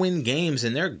 And they'll win games,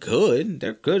 and they're good.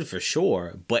 They're good for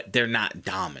sure, but they're not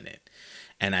dominant.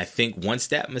 And I think once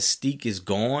that mystique is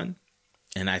gone,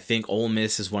 and I think Ole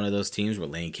Miss is one of those teams where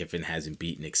Lane Kiffin hasn't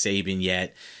beaten Nick Saban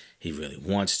yet. He really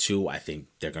wants to. I think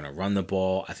they're going to run the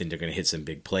ball. I think they're going to hit some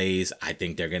big plays. I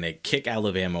think they're going to kick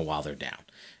Alabama while they're down.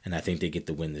 And I think they get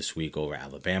the win this week over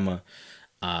Alabama.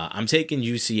 I'm taking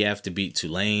UCF to beat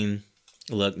Tulane.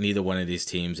 Look, neither one of these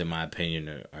teams, in my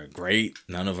opinion, are great.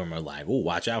 None of them are like, oh,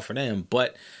 watch out for them.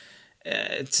 But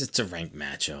it's a ranked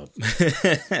matchup.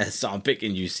 So I'm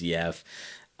picking UCF.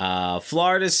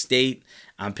 Florida State,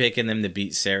 I'm picking them to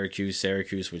beat Syracuse.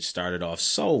 Syracuse, which started off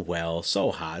so well, so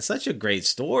hot. Such a great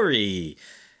story.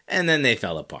 And then they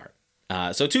fell apart.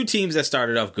 So two teams that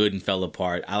started off good and fell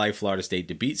apart. I like Florida State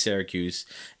to beat Syracuse,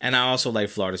 and I also like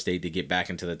Florida State to get back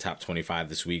into the top 25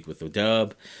 this week with the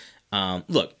dub.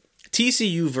 Look,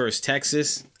 TCU versus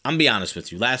Texas. I'm going to be honest with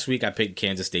you. Last week, I picked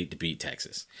Kansas State to beat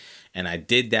Texas, and I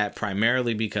did that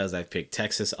primarily because I've picked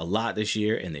Texas a lot this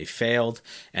year, and they failed,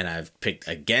 and I've picked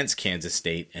against Kansas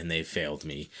State, and they failed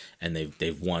me, and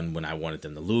they've won when I wanted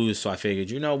them to lose. So I figured,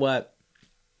 you know what?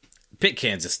 Pick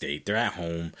Kansas State. They're at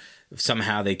home.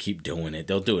 Somehow they keep doing it.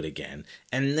 They'll do it again.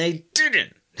 And they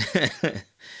didn't.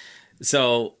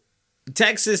 So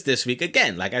Texas this week,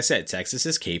 again, like I said, Texas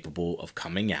is capable of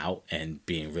coming out and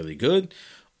being really good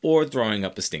or throwing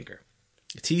up a stinker.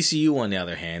 TCU, on the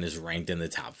other hand, is ranked in the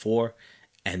top 4,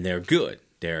 and they're good.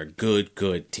 They're a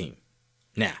good team.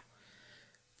 Now,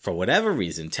 for whatever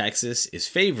reason, Texas is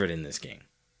favored in this game.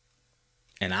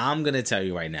 And I'm going to tell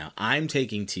you right now, I'm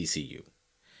taking TCU.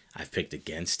 I've picked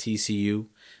against TCU.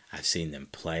 I've seen them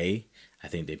play. I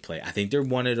think they're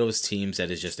one of those teams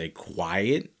that is just a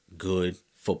quiet, good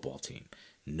football team.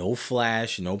 No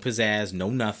flash, no pizzazz,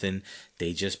 no nothing.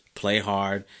 They just play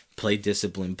hard, play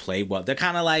disciplined, play well. They're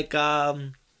kind of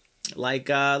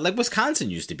like Wisconsin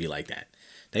used to be like that.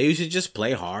 They used to just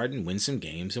play hard and win some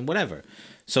games and whatever.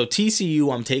 So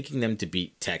TCU, I'm taking them to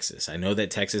beat Texas. I know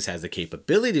that Texas has the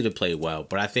capability to play well,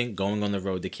 but I think going on the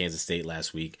road to Kansas State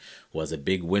last week was a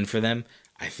big win for them.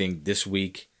 I think this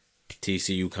week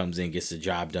TCU comes in, gets the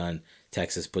job done.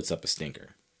 Texas puts up a stinker.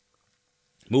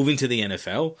 Moving to the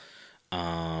NFL,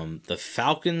 the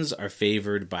Falcons are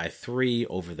favored by 3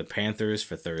 over the Panthers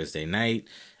for Thursday night.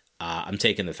 I'm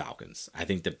taking the Falcons. I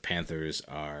think the Panthers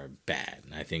are bad.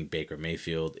 I think Baker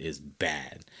Mayfield is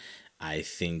bad. I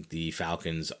think the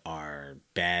Falcons are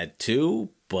bad too,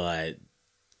 but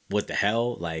what the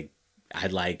hell?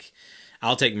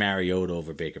 I'll take Mariota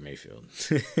over Baker Mayfield.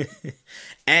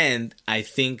 And I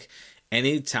think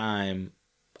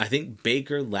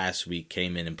Baker last week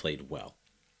came in and played well.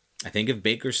 I think if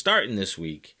Baker's starting this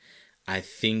week, I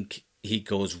think he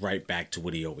goes right back to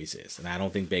what he always is. And I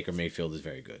don't think Baker Mayfield is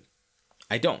very good.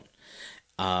 I don't.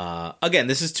 Again,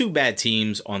 this is 2 bad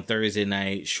teams on Thursday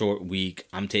night, short week.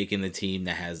 I'm taking the team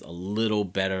that has a little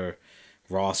better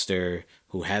roster,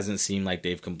 who hasn't seemed like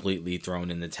they've completely thrown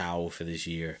in the towel for this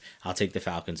year. I'll take the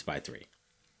Falcons by 3.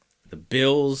 The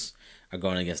Bills are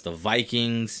going against the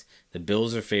Vikings. The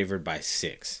Bills are favored by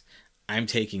 6. I'm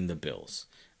taking the Bills.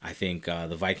 I think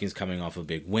the Vikings coming off a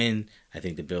big win. I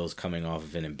think the Bills coming off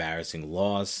of an embarrassing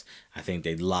loss. I think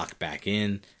they lock back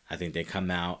in. I think they come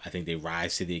out. I think they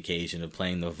rise to the occasion of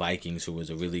playing the Vikings, who was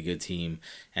a really good team.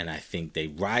 And I think they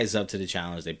rise up to the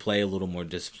challenge. They play a little more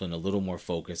discipline, a little more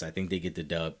focus. I think they get the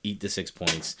dub, eat the 6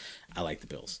 points. I like the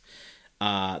Bills.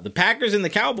 The Packers and the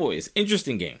Cowboys.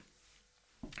 Interesting game.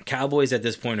 Cowboys at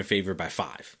this point are favored by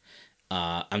 5.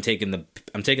 I'm taking the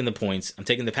points. I'm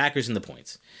taking the Packers and the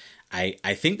points.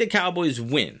 I think the Cowboys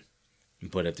win.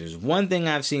 But if there's one thing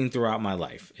I've seen throughout my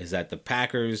life, is that the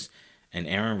Packers and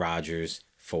Aaron Rodgers,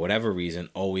 for whatever reason,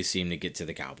 always seem to get to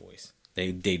the Cowboys.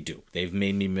 They do. They've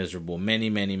made me miserable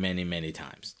many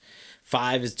times.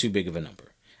 5 is too big of a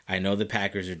number. I know the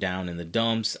Packers are down in the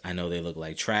dumps. I know they look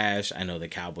like trash. I know the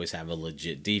Cowboys have a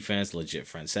legit defense, legit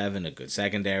front 7, a good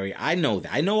secondary. I know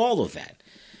that. I know all of that.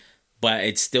 But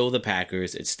it's still the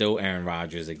Packers. It's still Aaron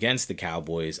Rodgers against the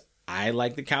Cowboys. I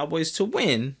like the Cowboys to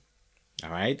win.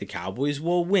 All right? The Cowboys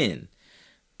will win.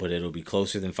 But it'll be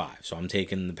closer than 5. So I'm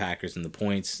taking the Packers and the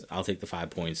points. I'll take the 5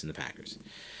 points and the Packers.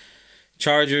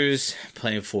 Chargers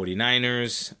playing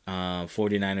 49ers.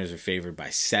 49ers are favored by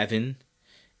 7.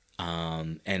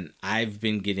 And I've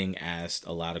been getting asked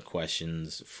a lot of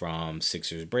questions from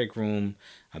Sixers Break Room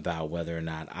about whether or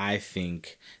not I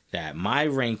think that my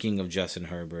ranking of Justin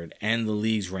Herbert and the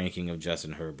league's ranking of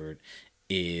Justin Herbert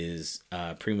is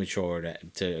premature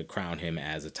to crown him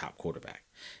as a top quarterback.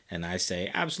 And I say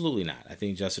absolutely not. I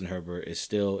think Justin Herbert is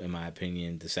still, in my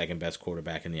opinion, the second best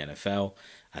quarterback in the NFL.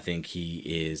 I think he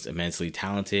is immensely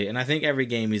talented. And I think every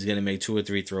game he's going to make 2 or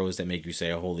 3 throws that make you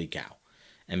say, oh, holy cow.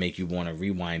 And make you want to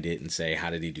rewind it and say, how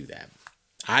did he do that?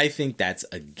 I think that's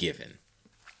a given.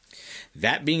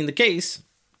 That being the case,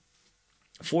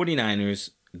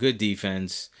 49ers, good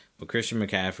defense. With Christian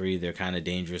McCaffrey, they're kind of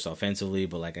dangerous offensively.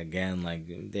 But,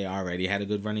 they already had a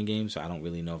good running game. So I don't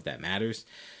really know if that matters.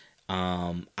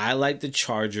 I like the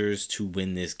Chargers to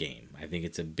win this game. I think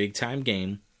it's a big-time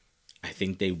game. I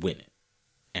think they win it.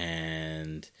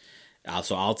 And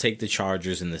also, I'll take the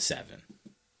Chargers in the 7.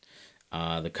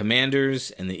 The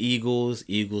Commanders and the Eagles.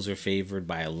 Eagles are favored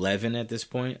by 11 at this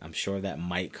point. I'm sure that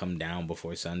might come down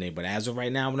before Sunday. But as of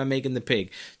right now, when I'm making the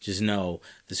pick, just know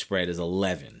the spread is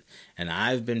 11. And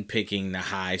I've been picking the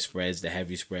high spreads, the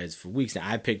heavy spreads for weeks. Now,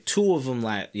 I picked 2 of them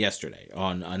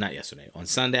on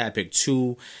Sunday, I picked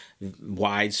 2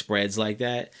 wide spreads like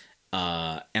that.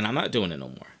 And I'm not doing it no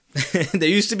more. There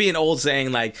used to be an old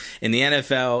saying, like, in the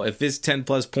NFL, if it's 10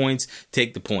 plus points,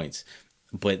 take the points.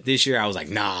 But this year I was like,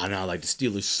 nah, like the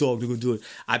Steelers suck. They're going to do it.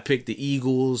 I picked the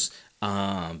Eagles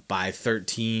by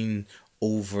 13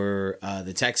 over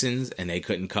the Texans, and they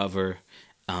couldn't cover.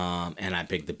 And I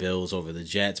picked the Bills over the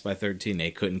Jets by 13.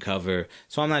 They couldn't cover.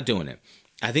 So I'm not doing it.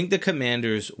 I think the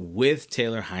Commanders with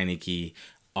Taylor Heineke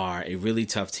are a really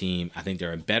tough team. I think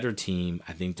they're a better team.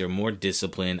 I think they're more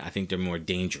disciplined. I think they're more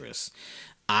dangerous.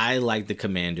 I like the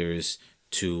Commanders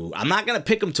to, I'm not going to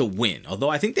pick them to win, although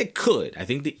I think they could. I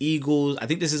think the Eagles, I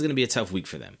think this is going to be a tough week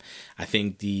for them. I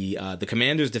think the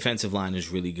Commanders' defensive line is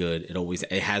really good.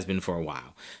 It has been for a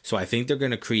while. So I think they're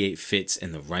going to create fits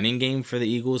in the running game for the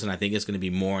Eagles, and I think it's going to be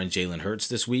more on Jalen Hurts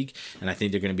this week, and I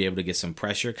think they're going to be able to get some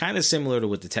pressure, kind of similar to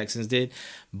what the Texans did.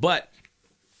 But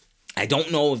I don't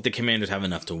know if the Commanders have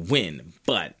enough to win,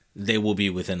 but they will be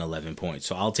within 11 points.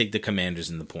 So I'll take the Commanders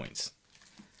in the points.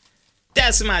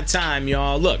 That's my time,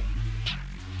 y'all. Look,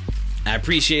 I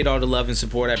appreciate all the love and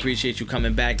support. I appreciate you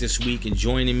coming back this week and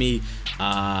joining me.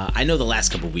 I know the last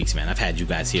couple weeks, man, I've had you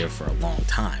guys here for a long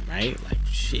time, right? Like,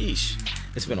 sheesh,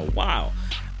 it's been a while.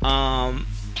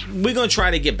 We're going to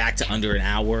try to get back to under an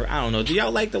hour. I don't know. Do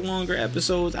y'all like the longer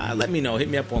episodes? Let me know. Hit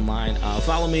me up online.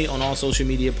 Follow me on all social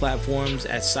media platforms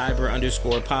at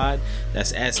cyber_pod.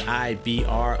 That's SIBR_POD.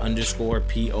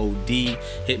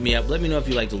 Hit me up. Let me know if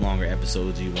you like the longer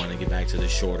episodes or you want to get back to the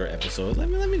shorter episodes. Let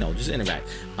me know. Just interact.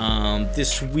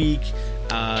 This week,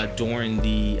 during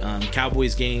the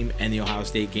Cowboys game and the Ohio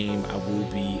State game, I will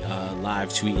be live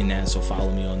tweeting that, so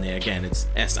follow me on there. Again, it's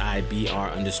SIBR_POD.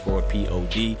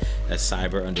 That's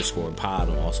cyber_pod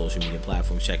on all social media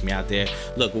platforms. Check me out there.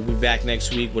 Look, we'll be back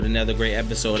next week with another great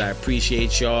episode. I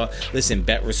appreciate y'all. Listen,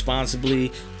 bet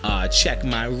responsibly. Check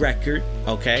my record,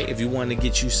 okay? If you want to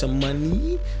get you some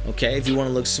money, okay? If you want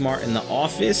to look smart in the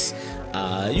office,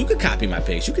 you could copy my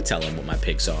picks. You could tell them what my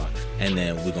picks are, and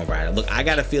then we're gonna ride it. Look, I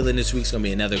got a feeling this week's gonna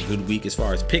be another good week as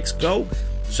far as picks go.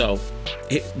 So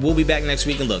we'll be back next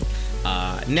week. And look,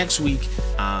 next week,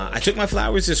 I took my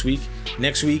flowers this week.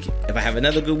 Next week, if I have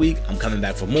another good week, I'm coming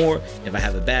back for more. If I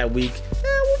have a bad week,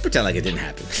 we'll pretend like it didn't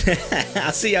happen.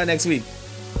 I'll see y'all next week.